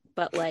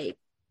 But like,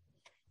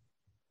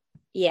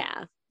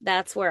 yeah,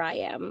 that's where I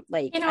am.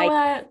 Like,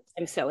 what?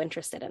 I'm so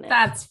interested in it.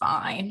 That's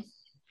fine.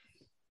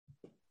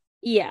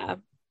 Yeah.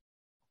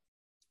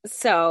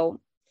 So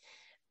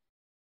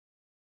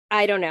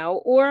I don't know.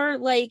 Or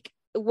like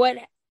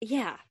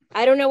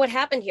I don't know what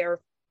happened here.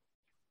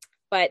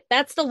 But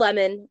that's the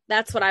lemon.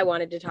 That's what I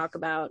wanted to talk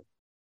about.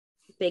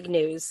 Big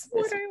news.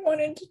 What I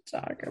wanted to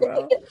talk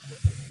about.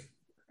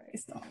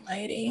 Christ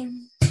almighty.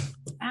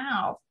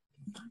 Ow.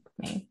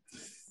 Me.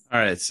 All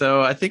right.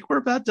 So I think we're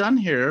about done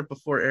here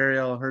before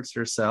Ariel hurts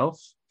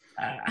herself.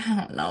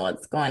 I don't know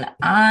what's going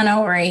on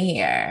over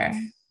here.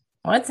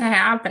 What's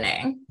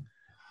happening?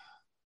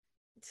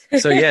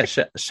 So yeah,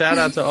 shout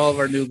out to all of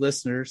our new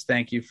listeners.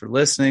 Thank you for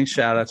listening.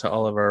 Shout out to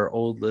all of our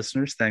old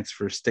listeners. Thanks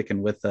for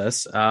sticking with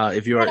us.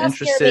 If you are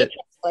interested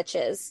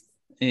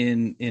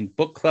in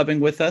book clubbing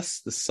with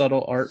us, The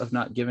Subtle Art of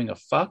Not Giving a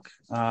Fuck,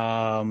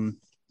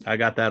 I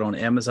got that on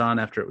Amazon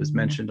after it was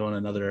mentioned on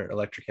another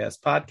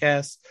Electricast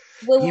podcast.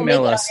 We'll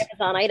email us our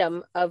Amazon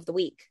item of the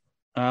week.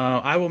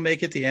 I will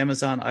make it the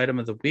Amazon item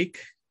of the week.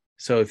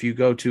 So if you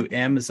go to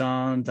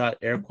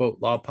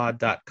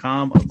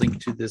amazon.airquotelawpod.com, a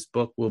link to this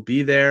book will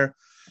be there.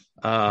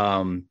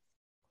 And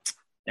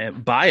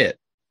buy it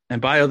and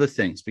buy other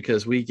things,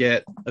 because we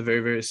get a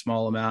very, very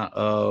small amount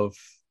of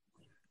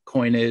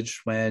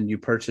coinage when you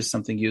purchase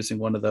something using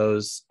one of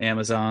those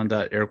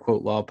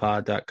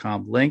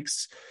amazon.airquotelawpod.com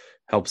links.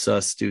 Helps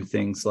us do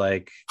things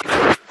like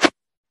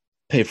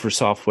pay for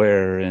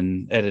software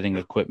and editing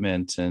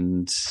equipment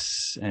and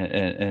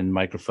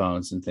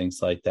microphones and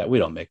things like that. We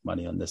don't make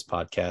money on this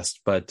podcast,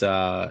 but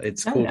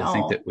it's cool to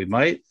think that we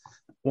might.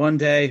 one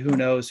day, who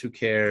knows, who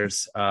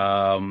cares?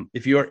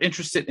 If you are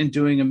interested in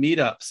doing a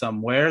meetup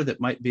somewhere that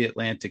might be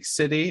Atlantic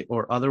City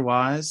or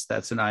otherwise,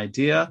 that's an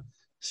idea.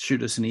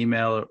 Shoot us an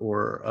email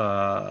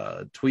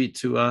or tweet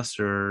to us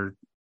or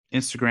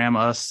Instagram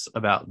us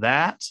about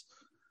that.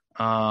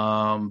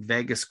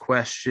 Vegas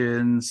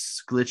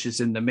questions,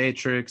 glitches in the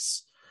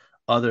Matrix,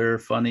 other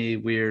funny,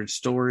 weird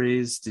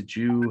stories. Did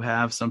you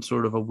have some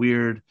sort of a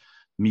weird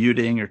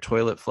muting or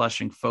toilet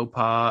flushing faux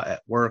pas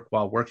at work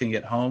while working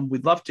at home?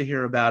 We'd love to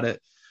hear about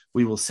it.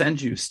 We will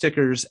send you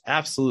stickers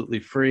absolutely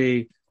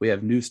free. We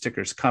have new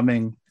stickers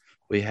coming.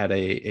 We had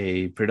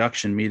a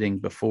production meeting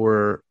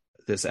before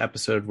this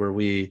episode where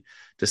we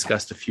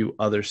discussed a few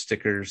other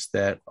stickers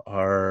that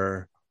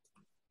are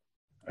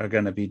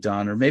going to be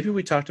done, or maybe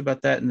we talked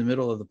about that in the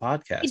middle of the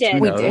podcast.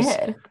 We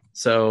did.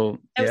 So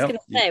I was going to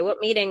say, what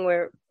meeting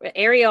where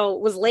Ariel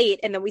was late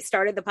and then we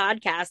started the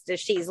podcast as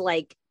she's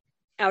like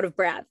out of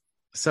breath.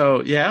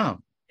 So yeah,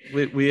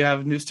 we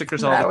have new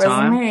stickers all the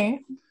time.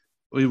 Me.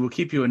 We will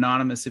keep you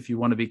anonymous if you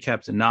want to be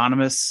kept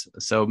anonymous.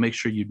 So make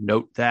sure you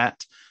note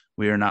that.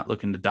 We are not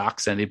looking to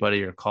dox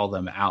anybody or call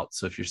them out.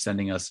 So if you're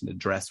sending us an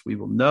address, we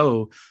will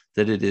know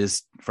that it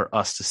is for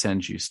us to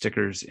send you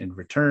stickers in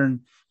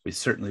return. We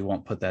certainly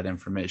won't put that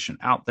information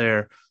out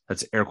there.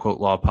 That's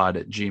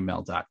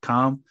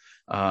airquotelawpod@gmail.com.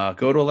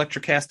 Go to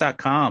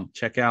electricast.com.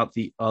 Check out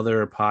the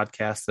other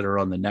podcasts that are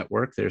on the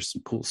network. There's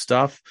some cool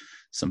stuff,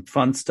 some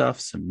fun stuff,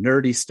 some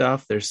nerdy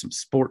stuff. There's some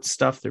sports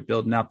stuff. They're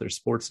building out their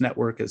sports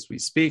network as we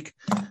speak.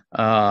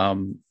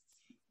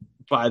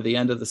 By the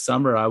end of the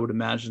summer, I would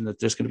imagine that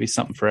there's going to be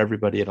something for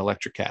everybody at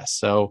Electricast.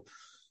 So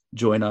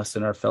join us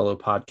and our fellow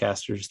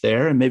podcasters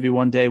there. And maybe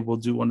one day we'll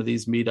do one of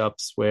these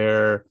meetups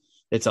where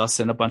it's us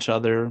and a bunch of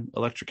other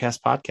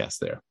Electricast podcasts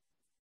there.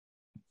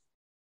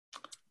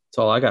 That's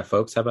all I got,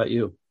 folks. How about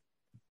you?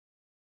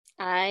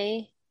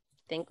 I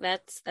think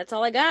that's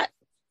all I got.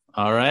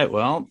 All right.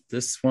 Well,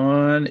 this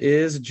one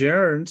is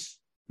adjourned.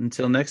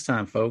 Until next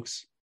time,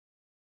 folks.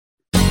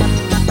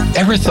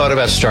 Ever thought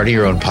about starting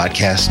your own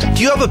podcast?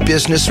 Do you have a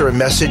business or a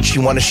message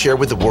you want to share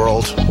with the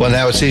world? Well,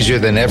 now it's easier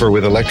than ever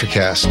with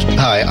Electricast.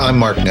 Hi, I'm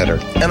Mark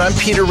Netter. And I'm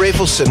Peter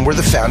Rafelson. We're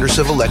the founders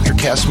of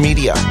Electricast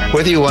Media.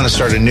 Whether you want to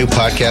start a new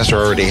podcast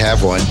or already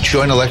have one,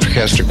 join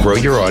Electricast to grow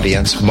your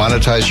audience,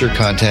 monetize your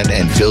content,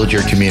 and build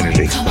your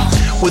community.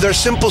 With our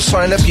simple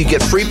sign-up, you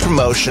get free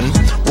promotion,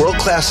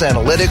 world-class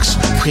analytics,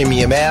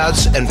 premium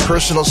ads, and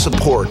personal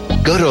support.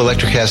 Go to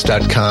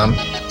electricast.com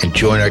and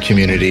join our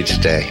community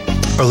today.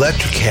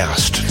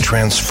 Electricast.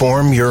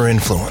 Transform your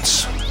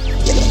influence.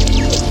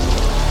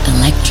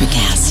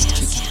 Electricast.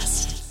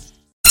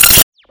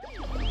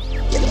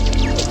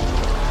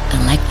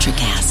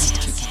 Electricast.